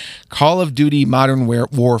Friday. Call of Duty Modern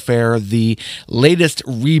Warfare, the latest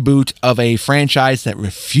reboot of a franchise that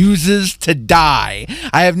refuses to die.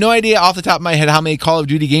 I have no idea off the top of my head how many Call of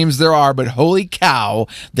Duty games there are, but holy cow,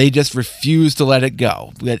 they just refuse to let it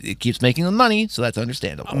go. It keeps making them money, so that's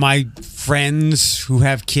understandable. My friends who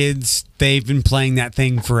have kids, they've been playing that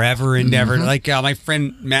thing forever and ever. Like my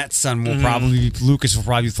friend Matt's son Lucas will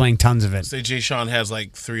probably be playing tons of it. Say Jay Sean has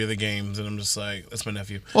like 3 of the games, and I'm just like, that's my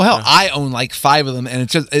nephew. Well, hell, I own like 5 of them, and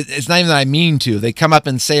it's not even that I mean to. They come up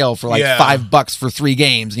in sale for like $5 for 3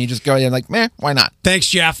 games, and you just go in like, meh, why not? Thanks,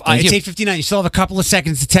 Jeff. It's 8:59. You still have a couple of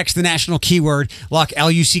seconds to text the national keyword LUCK,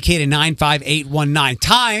 LUCK, to 95819.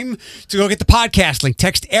 Time to go get the podcast link.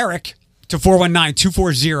 Text Eric to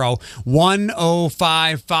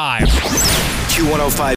 419-240-1055. Q105